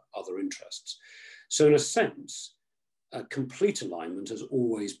and other interests. So in a sense, complete alignment has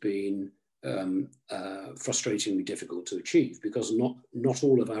always been frustratingly difficult to achieve because not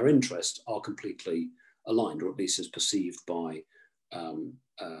all of our interests are completely aligned, or at least as perceived by the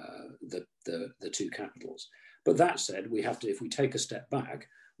two capitals. But that said, we have to, if we take a step back,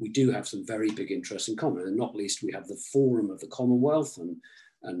 we do have some very big interests in common, and not least we have the Forum of the Commonwealth and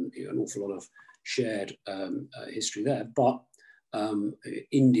you know, an awful lot of shared history there. But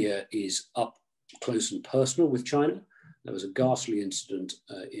India is up close and personal with China. There was a ghastly incident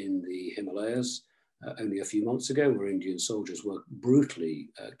in the Himalayas only a few months ago where Indian soldiers were brutally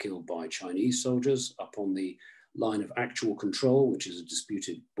killed by Chinese soldiers up on the line of actual control, which is a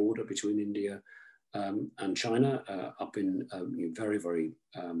disputed border between India and China, up in very, very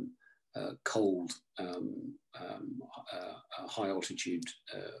cold, high altitude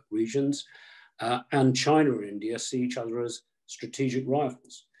regions. And China and India see each other as strategic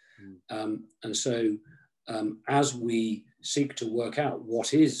rivals. And so as we seek to work out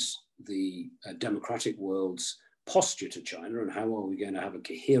what is the democratic world's posture to China and how are we going to have a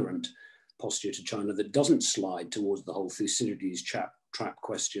coherent posture to China that doesn't slide towards the whole Thucydides trap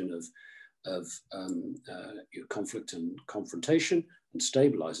question of conflict and confrontation and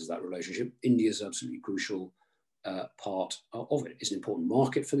stabilizes that relationship, India is absolutely crucial part of it. It's an important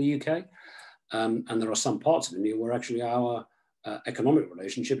market for the UK. And there are some parts of India where actually our economic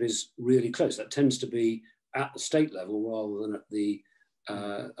relationship is really close. That tends to be at the state level rather than at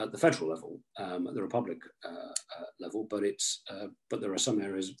the federal level, at the republic level. But there are some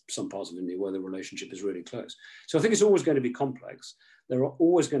areas, some parts of India where the relationship is really close. So I think it's always going to be complex. There are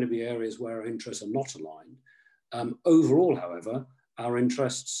always going to be areas where our interests are not aligned. Overall, however, our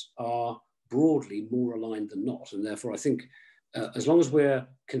interests are broadly more aligned than not. And therefore, I think as long as we're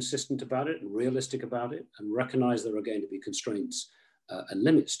consistent about it and realistic about it and recognize there are going to be constraints and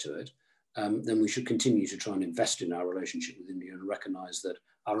limits to it, then we should continue to try and invest in our relationship with India and recognise that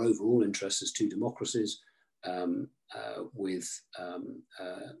our overall interest as two democracies with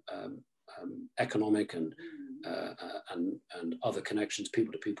economic and other connections,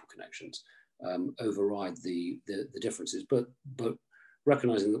 people-to-people connections, override the differences. But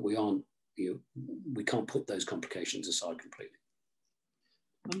recognising that we aren't, we can't put those complications aside completely.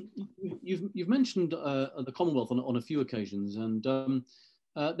 You've mentioned the Commonwealth on a few occasions, and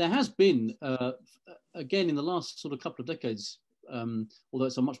there has been, again, in the last sort of couple of decades, although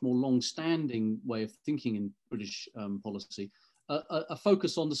it's a much more long-standing way of thinking in British policy, a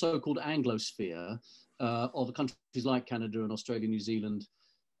focus on the so-called Anglosphere of countries like Canada and Australia, New Zealand,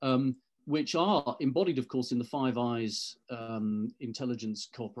 which are embodied, of course, in the Five Eyes intelligence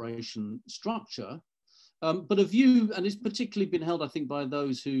cooperation structure. But a view, and it's particularly been held, I think, by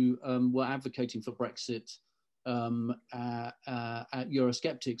those who were advocating for Brexit at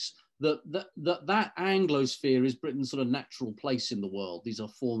Eurosceptics, that Anglosphere is Britain's sort of natural place in the world. These are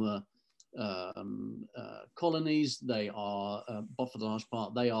former colonies. They are, but for the large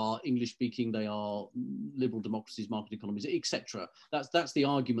part, they are English-speaking. They are liberal democracies, market economies, etc. That's the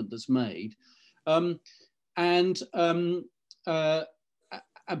argument that's made, and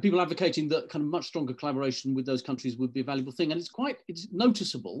people advocating that kind of much stronger collaboration with those countries would be a valuable thing. And it's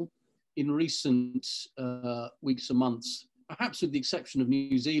noticeable in recent weeks and months, perhaps with the exception of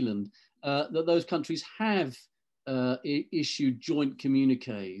New Zealand, that those countries have issued joint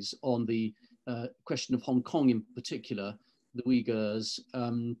communiques on the question of Hong Kong in particular, the Uyghurs,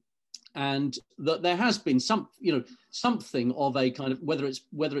 and that there has been something of a kind of, whether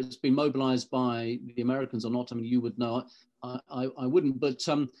it's been mobilized by the Americans or not, I mean, you would know, I wouldn't, but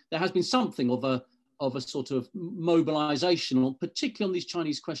there has been something of a sort of mobilization, particularly on these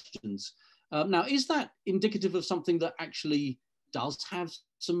Chinese questions. Now, is that indicative of something that actually does have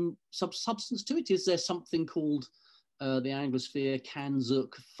some substance to it? Is there something called the Anglosphere,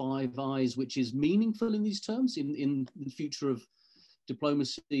 Kanzuk, Five Eyes, which is meaningful in these terms in the future of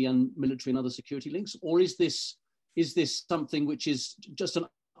diplomacy and military and other security links? Or is this something which is just an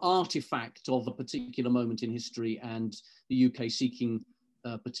artifact of a particular moment in history and the UK seeking,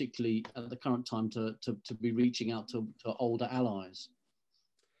 particularly at the current time, to be reaching out to older allies?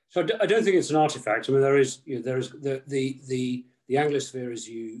 So I don't think it's an artifact. I mean, there is the Anglosphere, as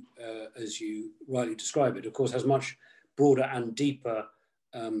you rightly describe it, of course, has much broader and deeper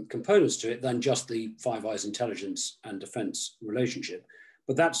components to it than just the Five Eyes intelligence and defence relationship.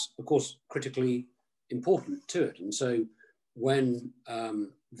 But that's, of course, critically important to it. And so when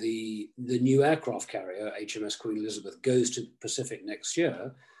the new aircraft carrier, HMS Queen Elizabeth, goes to the Pacific next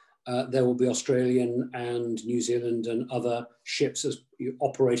year, there will be Australian and New Zealand and other ships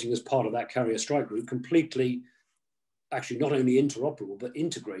operating as part of that carrier strike group, completely, actually not only interoperable, but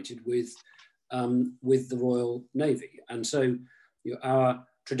integrated with the Royal Navy. And so our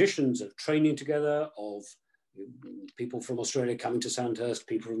traditions of training together, of people from Australia coming to Sandhurst,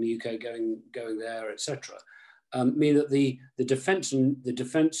 people from the UK going there, etc., mean that the defence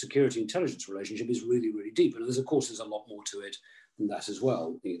security intelligence relationship is really, really deep. And of course, there's a lot more to it than that as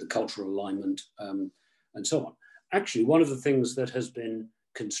well, the cultural alignment and so on. Actually, one of the things that has been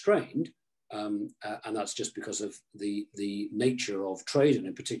constrained, and that's just because of the nature of trade, and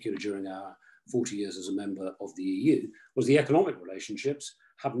in particular during our 40 years as a member of the EU, was the economic relationships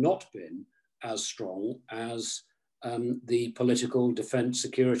have not been as strong as the political, defence,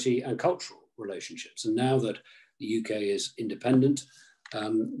 security and cultural relationships. And now that the UK is independent,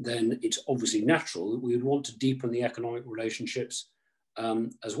 then it's obviously natural that we would want to deepen the economic relationships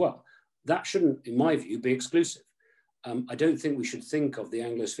as well. That shouldn't, in my view, be exclusive. I don't think we should think of the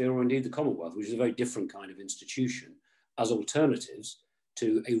Anglosphere or indeed the Commonwealth, which is a very different kind of institution, as alternatives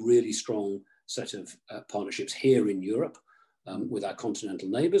to a really strong set of partnerships here in Europe with our continental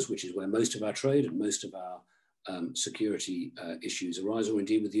neighbours, which is where most of our trade and most of our security issues arise, or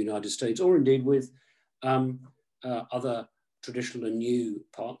indeed with the United States, or indeed with other traditional and new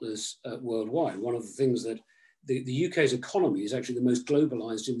partners worldwide. One of the things that the UK's economy is actually the most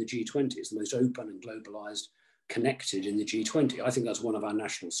globalised in the G20. It's the most open and globalised, connected in the G20. I think that's one of our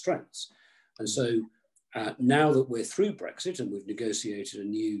national strengths. And so now that we're through Brexit and we've negotiated a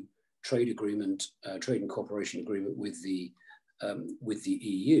new trade agreement, trade and cooperation agreement with the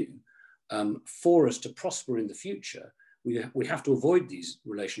EU, for us to prosper in the future, we have to avoid these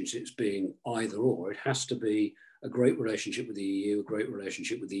relationships being either or. It has to be a great relationship with the EU, a great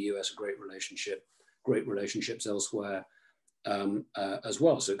relationship with the US, great relationships elsewhere as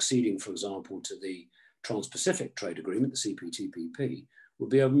well. So acceding, for example, to the Trans-Pacific Trade Agreement, the CPTPP, would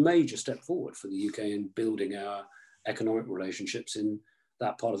be a major step forward for the UK in building our economic relationships in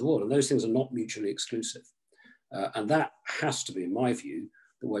that part of the world. And those things are not mutually exclusive. And that has to be, in my view,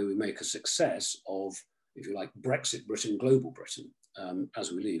 the way we make a success of, if you like, Brexit Britain, global Britain,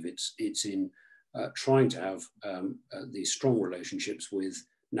 as we leave. It's in trying to have these strong relationships with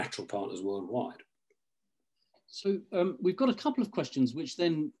natural partners worldwide. So we've got a couple of questions which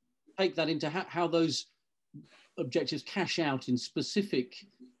then take that into how those objectives cash out in specific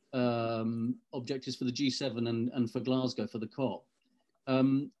objectives for the G7 and for Glasgow, for the COP.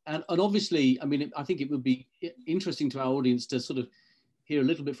 And obviously, I mean, I think it would be interesting to our audience to sort of hear a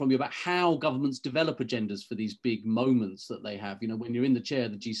little bit from you about how governments develop agendas for these big moments that they have. You know, when you're in the chair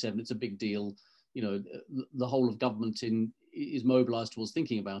of the G7, it's a big deal. You know, the whole of government is mobilized towards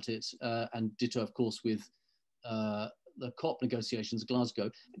thinking about it, and ditto, of course, with the COP negotiations,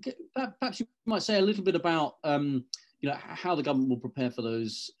 Glasgow. Perhaps you might say a little bit about you know, how the government will prepare for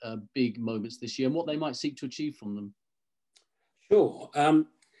those big moments this year and what they might seek to achieve from them. Sure.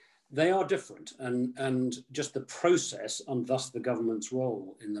 They are different, and just the process and thus the government's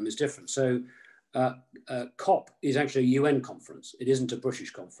role in them is different. So COP is actually a UN conference. It isn't a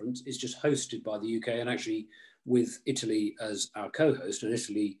British conference. It's just hosted by the UK, and actually with Italy as our co-host, and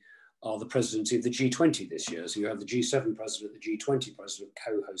Italy are the presidency of the G20 this year. So you have the G7 president, the G20 president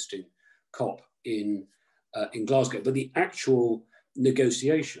co-hosting COP in Glasgow. But the actual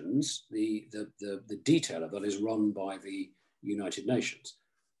negotiations, the detail of that is run by the United Nations.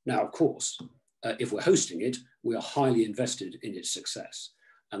 Now, of course, if we're hosting it, we are highly invested in its success.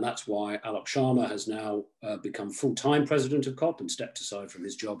 And that's why Alok Sharma has now become full-time president of COP and stepped aside from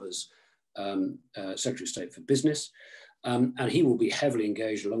his job as Secretary of State for Business. And he will be heavily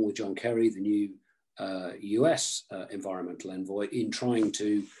engaged, along with John Kerry, the new US environmental envoy, in trying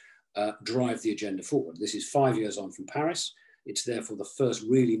to drive the agenda forward. This is 5 years on from Paris. It's therefore the first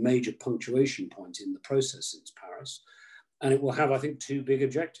really major punctuation point in the process since Paris. And it will have, I think, two big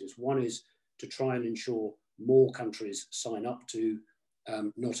objectives. One is to try and ensure more countries sign up to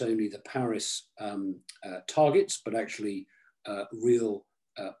not only the Paris targets, but actually real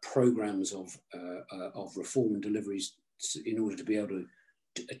programs of reform and deliveries in order to be able to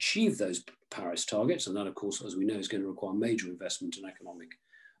achieve those Paris targets. And that, of course, as we know, is going to require major investment in economic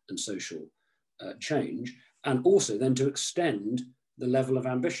and social change. And also then to extend the level of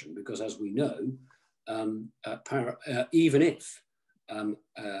ambition, because as we know, even if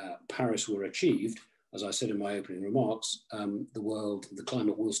Paris were achieved, as I said in my opening remarks, the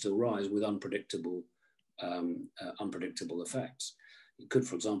climate will still rise with unpredictable effects. It could,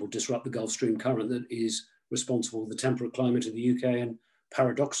 for example, disrupt the Gulf Stream current that is responsible for the temperate climate of the UK. And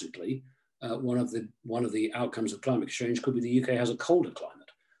paradoxically, one of the outcomes of climate exchange could be the UK has a colder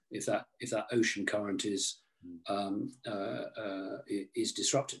climate if that ocean current is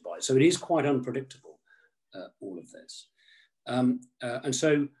disrupted by it. So it is quite unpredictable, all of this. And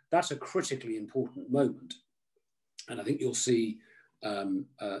so that's a critically important moment. And I think you'll see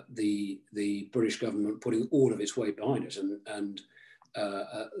the British government putting all of its weight behind it.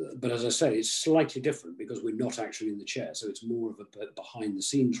 But as I say, it's slightly different because we're not actually in the chair. So it's more of a behind the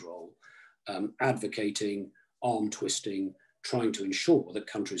scenes role, advocating, arm twisting, trying to ensure that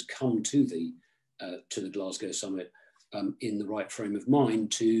countries come to the Glasgow summit in the right frame of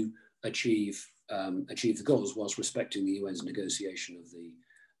mind to achieve the goals, whilst respecting the UN's negotiation of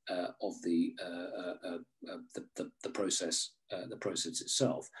the process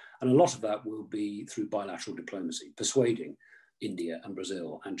itself. And a lot of that will be through bilateral diplomacy, persuading India and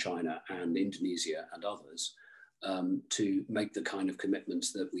Brazil and China and Indonesia and others to make the kind of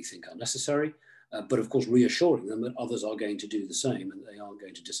commitments that we think are necessary. But of course, reassuring them that others are going to do the same and they aren't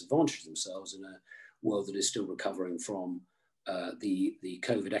going to disadvantage themselves in a world that is still recovering from the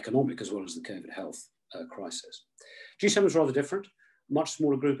COVID economic as well as the COVID health crisis. G7 is rather different. Much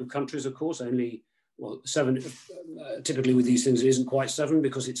smaller group of countries, of course, only, well, 7, typically with these things, it isn't quite 7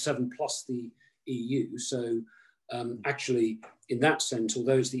 because it's 7 plus the EU. So actually, in that sense,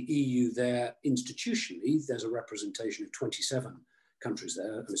 although it's the EU there institutionally, there's a representation of 27 countries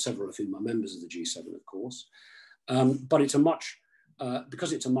there, and several of whom are members of the G7, of course. But it's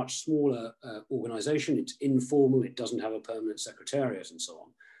because it's a much smaller organization, it's informal, it doesn't have a permanent secretariat and so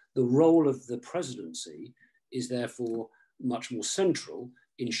on. The role of the presidency is therefore much more central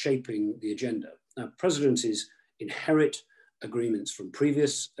in shaping the agenda. Now, presidencies inherit agreements from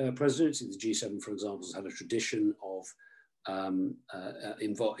previous presidencies. The G7, for example, has had a tradition of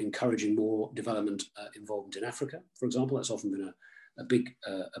encouraging more development involvement in Africa, for example. That's often been a big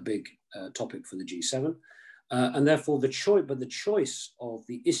topic for the G7. And therefore, the choice of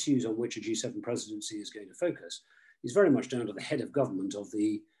the issues on which a G7 presidency is going to focus is very much down to the head of government of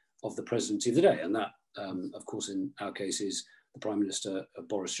the presidency of the day. And that, of course, in our case, is the Prime Minister,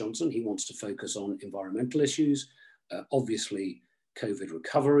 Boris Johnson. He wants to focus on environmental issues, obviously COVID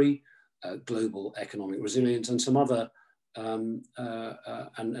recovery, global economic resilience, and some other, and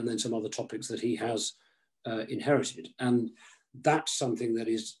then some other topics that he has inherited. And that's something that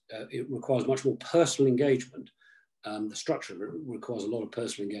is, it requires much more personal engagement. The structure requires a lot of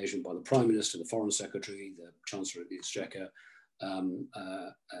personal engagement by the Prime Minister, the Foreign Secretary, the Chancellor of the Exchequer,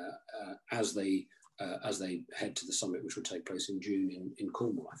 as they head to the summit, which will take place in June in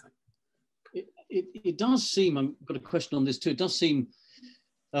Cornwall, I think. It does seem, I've got a question on this too, it does seem,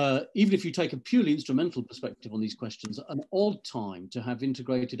 even if you take a purely instrumental perspective on these questions, an odd time to have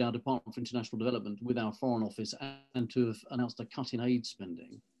integrated our Department for International Development with our Foreign Office and to have announced a cut in aid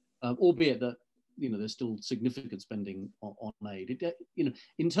spending, albeit that, you know, there's still significant spending on aid. You know,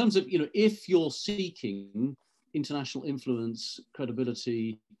 in terms of, you know, if you're seeking international influence,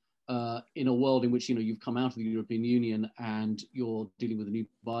 credibility, in a world in which, you know, you've come out of the European Union and you're dealing with a new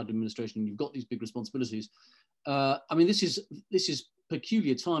Biden administration and you've got these big responsibilities. I mean, this is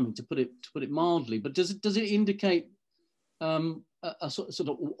peculiar timing, to put it mildly. But does it indicate a sort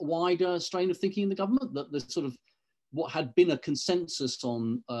of wider strain of thinking in the government, that the sort of what had been a consensus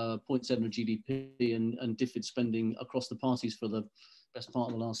on 0.7 of GDP and DFID spending across the parties for the best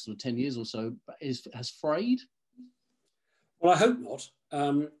part of the last sort of 10 years or so has frayed? Well, I hope not.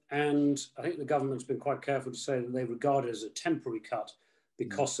 And I think the government's been quite careful to say that they regard it as a temporary cut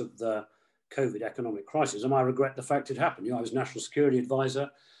because of the COVID economic crisis. And I regret the fact it happened. You know, I was National Security Advisor,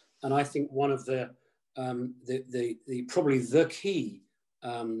 and I think one of the probably the key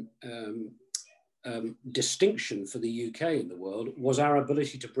distinction for the UK in the world was our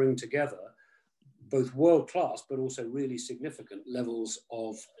ability to bring together both world-class but also really significant levels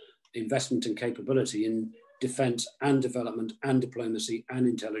of investment and capability in defence and development and diplomacy and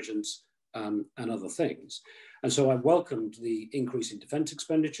intelligence and other things. And so I welcomed the increase in defence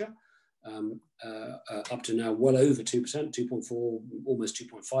expenditure, up to now well over 2%, 2.4, almost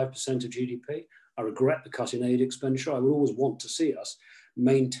 2.5% of GDP. I regret the cut in aid expenditure. I would always want to see us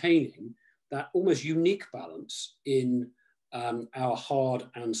maintaining that almost unique balance in our hard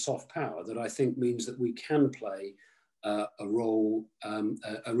and soft power that I think means that we can play a role,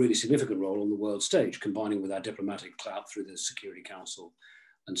 a really significant role on the world stage, combining with our diplomatic clout through the Security Council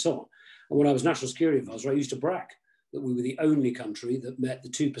and so on. And when I was National Security Advisor, I used to brag that we were the only country that met the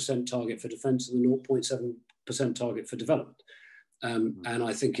 2% target for defence and the 0.7% target for development. And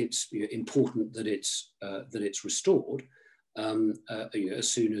I think it's important that it's restored as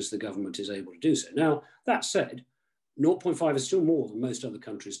soon as the government is able to do so. Now, that said, 0.5 is still more than most other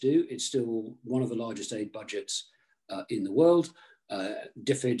countries do. It's still one of the largest aid budgets in the world.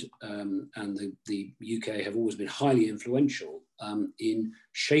 DFID and the UK have always been highly influential in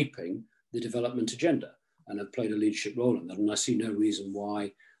shaping the development agenda and have played a leadership role in that. And I see no reason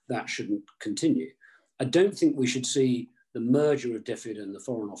why that shouldn't continue. I don't think we should see the merger of DFID and the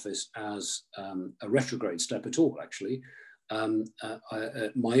Foreign Office as a retrograde step at all, actually.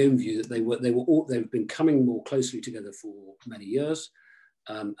 My own view that they've been coming more closely together for many years,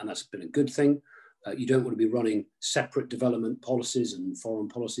 and that's been a good thing. You don't want to be running separate development policies and foreign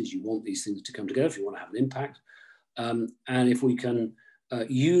policies. You want these things to come together if you want to have an impact. And if we can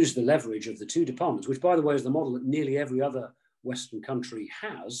use the leverage of the two departments, which, by the way, is the model that nearly every other Western country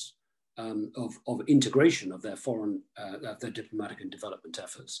has of integration of their foreign, their diplomatic and development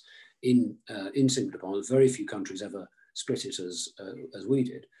efforts in single departments. Very few countries ever split it as we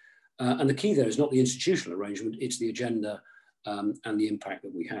did. And the key there is not the institutional arrangement, it's the agenda and the impact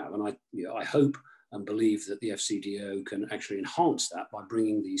that we have. And I hope and believe that the FCDO can actually enhance that by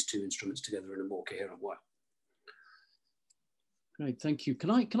bringing these two instruments together in a more coherent way. Great, thank you. Can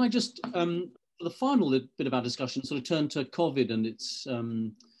I just, for the final bit of our discussion, sort of turn to COVID and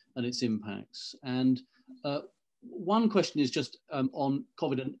its impacts. And one question is just on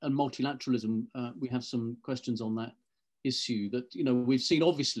COVID and multilateralism. We have some questions on that issue that, you know, we've seen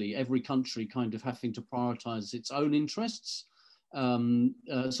obviously every country kind of having to prioritize its own interests,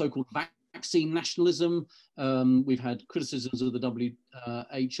 so-called vaccine nationalism. We've had criticisms of the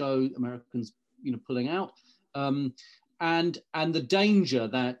WHO, Americans, you know, pulling out, and the danger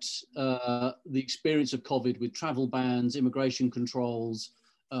that the experience of COVID with travel bans, immigration controls,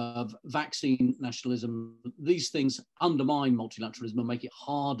 vaccine nationalism, these things undermine multilateralism and make it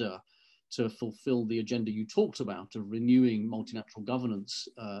harder to fulfill the agenda you talked about of renewing multilateral governance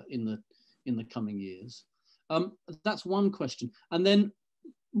in the coming years. That's one question. And then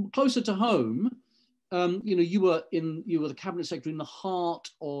closer to home, you know, you were the cabinet secretary in the heart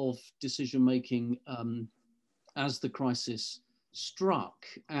of decision making as the crisis struck.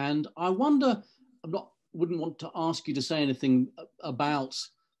 And I wonder, I'm not wouldn't want to ask you to say anything about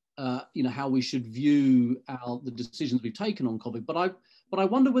how we should view the decisions we've taken on COVID, but I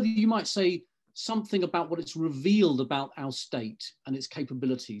wonder whether you might say something about what it's revealed about our state and its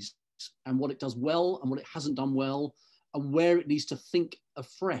capabilities, and what it does well and what it hasn't done well, and where it needs to think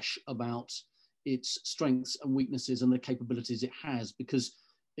afresh about its strengths and weaknesses and the capabilities it has. Because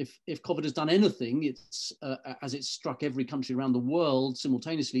if COVID has done anything, it's as it's struck every country around the world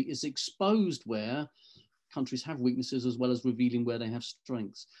simultaneously, it's exposed where countries have weaknesses as well as revealing where they have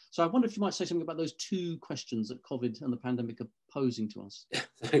strengths. So I wonder if you might say something about those two questions that COVID and the pandemic are posing to us.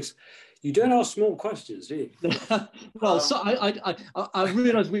 Thanks. You don't ask small questions, do you? Well, so I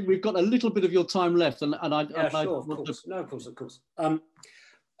realise we've got a little bit of your time left, and I sure, of course. No, of course.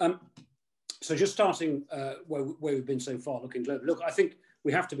 So just starting where we've been so far, looking global. Look, I think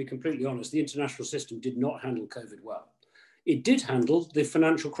we have to be completely honest. The international system did not handle COVID well. It did handle the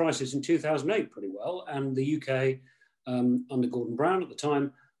financial crisis in 2008 pretty well, and the UK, under Gordon Brown at the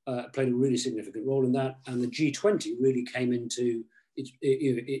time, played a really significant role in that, and the G20 really came into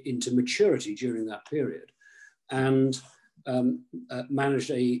maturity during that period, and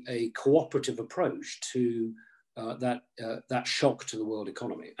managed a cooperative approach to that shock to the world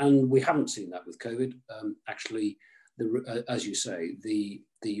economy. And we haven't seen that with COVID. Actually, as you say, the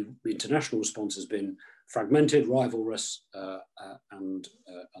international response has been fragmented, rivalrous, and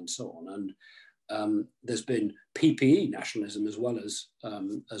so on. And there's been PPE nationalism as well as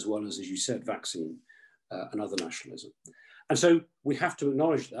you said, vaccine and other nationalism. And so we have to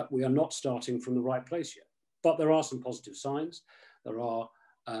acknowledge that we are not starting from the right place yet. But there are some positive signs. There are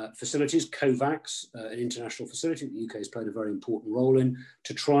facilities, COVAX, an international facility that the UK has played a very important role in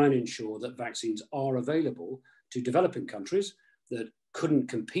to try and ensure that vaccines are available to developing countries that couldn't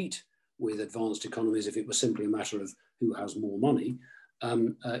compete with advanced economies if it was simply a matter of who has more money,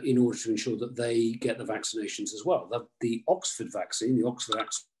 in order to ensure that they get the vaccinations as well. The Oxford vaccine, the Oxford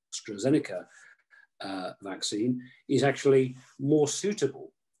AstraZeneca vaccine, is actually more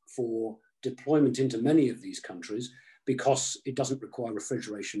suitable for deployment into many of these countries because it doesn't require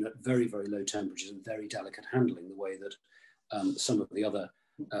refrigeration at very, very low temperatures and very delicate handling the way that some of the other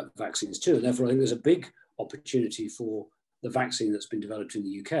vaccines do. And therefore, I think there's a big opportunity for the vaccine that's been developed in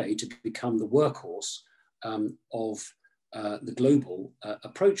the UK to become the workhorse of the global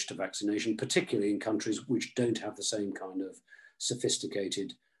approach to vaccination, particularly in countries which don't have the same kind of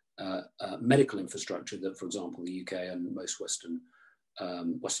sophisticated medical infrastructure that, for example, the UK and most Western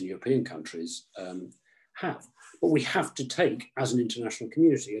European countries have. But we have to take, as an international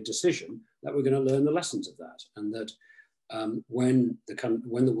community, a decision that we're going to learn the lessons of that, and that when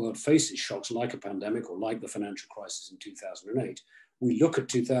the world faces shocks like a pandemic or like the financial crisis in 2008, we look at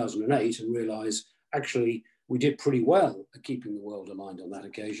 2008 and realize, actually, we did pretty well at keeping the world aligned on that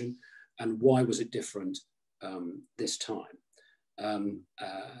occasion. And why was it different this time?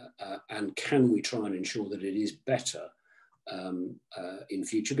 And can we try and ensure that it is better in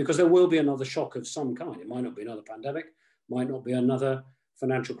future? Because there will be another shock of some kind. It might not be another pandemic, might not be another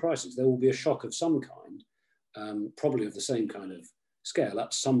financial crisis. There will be a shock of some kind, probably of the same kind of scale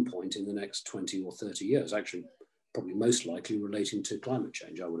at some point in the next 20 or 30 years, actually probably most likely relating to climate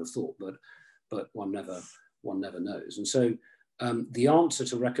change, I would have thought, but one never knows. And so the answer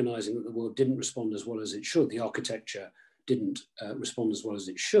to recognizing that the world didn't respond as well as it should, the architecture didn't respond as well as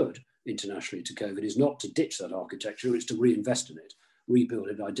it should internationally to COVID, is not to ditch that architecture, it's to reinvest in it, rebuild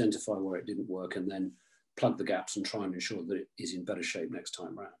it, identify where it didn't work, and then plug the gaps and try and ensure that it is in better shape next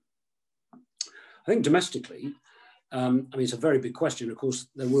time round. I think domestically, I mean, it's a very big question. Of course,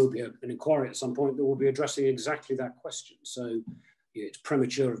 there will be an inquiry at some point that will be addressing exactly that question. So it's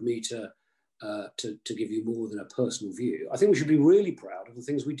premature of me to give you more than a personal view. I think we should be really proud of the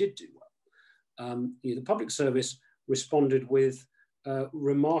things we did do well. The public service responded with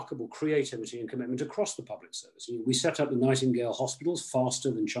remarkable creativity and commitment across the public service. We set up the Nightingale hospitals faster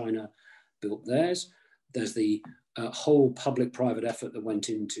than China built theirs. There's the whole public-private effort that went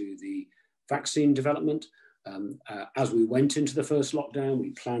into the vaccine development. As we went into the first lockdown,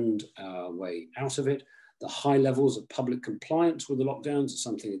 we planned our way out of it. The high levels of public compliance with the lockdowns is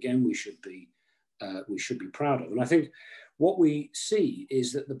something, again, we should be proud of. And I think what we see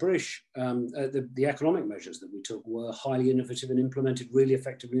is that the British, the economic measures that we took were highly innovative and implemented really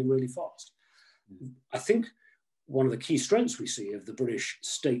effectively and really fast. I think one of the key strengths we see of the British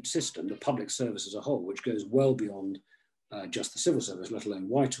state system, the public service as a whole, which goes well beyond just the civil service, let alone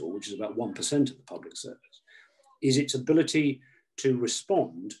Whitehall, which is about 1% of the public service, is its ability to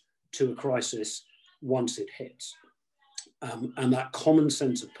respond to a crisis once it hits. And that common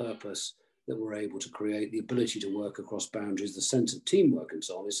sense of purpose that we're able to create, the ability to work across boundaries, the sense of teamwork and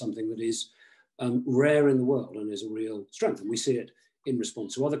so on, is something that is rare in the world and is a real strength. And we see it in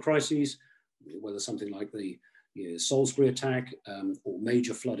response to other crises, whether something like the Salisbury attack or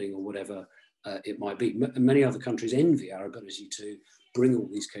major flooding or whatever it might be. Many other countries envy our ability to bring all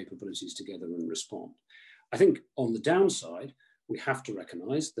these capabilities together and respond. I think on the downside, we have to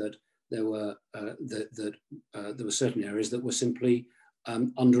recognise that there were certain areas that were simply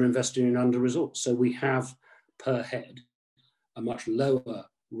underinvested and under-resourced. So we have per head a much lower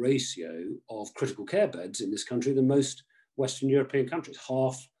ratio of critical care beds in this country than most Western European countries,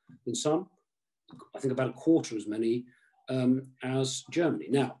 half than some, I think about a quarter as many as Germany.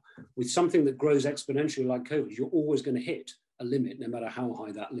 Now, with something that grows exponentially like COVID, you're always going to hit a limit, no matter how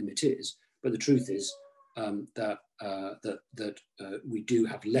high that limit is. But the truth is that we do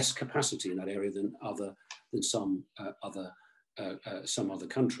have less capacity in that area than some other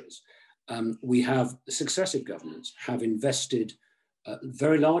countries. We have successive governments have invested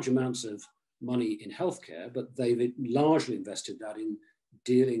very large amounts of money in healthcare, but they've largely invested that in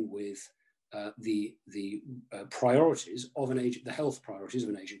dealing with the priorities of the health priorities of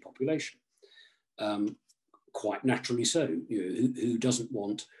an aging population. Quite naturally so. Who doesn't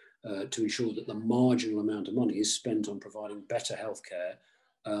want to ensure that the marginal amount of money is spent on providing better healthcare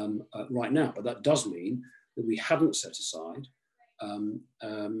right now? But that does mean that we haven't set aside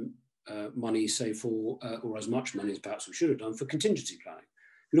money, say, for, or as much money as perhaps we should have done for contingency planning.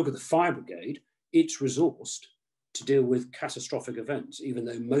 If you look at the fire brigade, it's resourced to deal with catastrophic events, even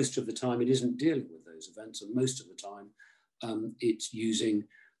though most of the time it isn't dealing with those events, and most of the time it's using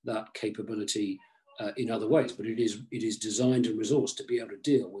that capability in other ways. But it is designed and resourced to be able to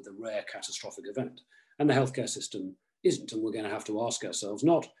deal with a rare catastrophic event. And the healthcare system isn't, and we're going to have to ask ourselves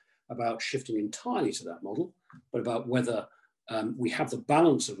not about shifting entirely to that model, but about whether we have the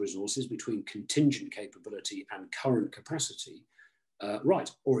balance of resources between contingent capability and current capacity right,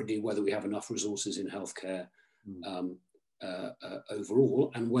 or indeed whether we have enough resources in healthcare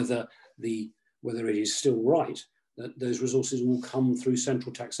overall, and whether it is still right that those resources will come through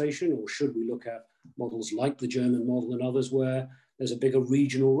central taxation, or should we look at models like the German model and others where there's a bigger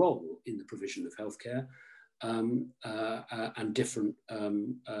regional role in the provision of healthcare and different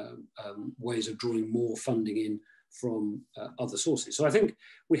ways of drawing more funding in from other sources. So I think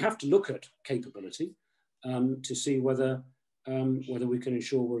we have to look at capability to see whether we can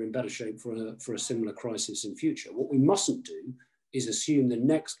ensure we're in better shape for a similar crisis in future. What we mustn't do is assume the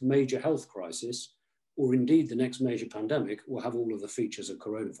next major health crisis, or indeed the next major pandemic, will have all of the features of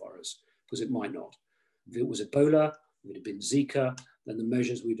coronavirus, because it might not. If it was Ebola, if it had been Zika, then the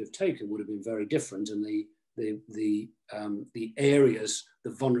measures we'd have taken would have been very different, and the areas, the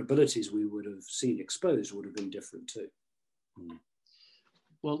vulnerabilities we would have seen exposed would have been different too.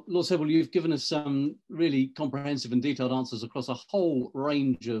 Well, Lord Sedwill, you've given us some really comprehensive and detailed answers across a whole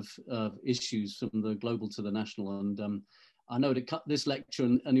range of issues, from the global to the national. And I know that this lecture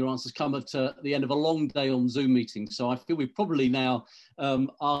and your answers come at the end of a long day on Zoom meetings. So I feel we've probably now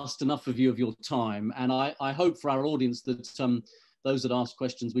asked enough of you of your time. And I hope for our audience that those that asked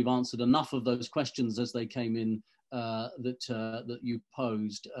questions, we've answered enough of those questions as they came in that you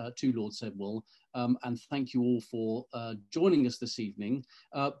posed to Lord Sedwill. And thank you all for joining us this evening.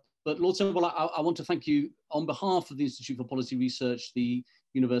 But Lord Sedwill, I want to thank you on behalf of the Institute for Policy Research, the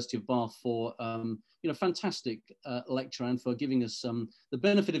University of Bath, for fantastic lecture, and for giving us the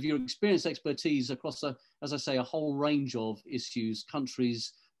benefit of your experience, expertise across, as I say, a whole range of issues,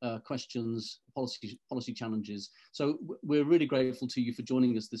 countries, questions, policy challenges. So we're really grateful to you for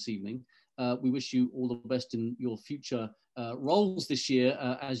joining us this evening. We wish you all the best in your future roles this year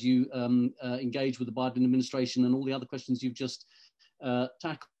as you engage with the Biden administration and all the other questions you've just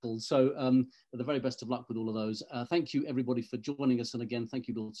tackled. So the very best of luck with all of those. Thank you everybody for joining us, and again thank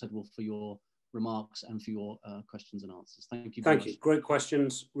you, Lord Sedwill, for your remarks and for your questions and answers. Thank you. Thank you. Great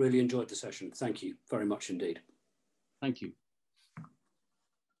questions. Really enjoyed the session. Thank you very much indeed. Thank you.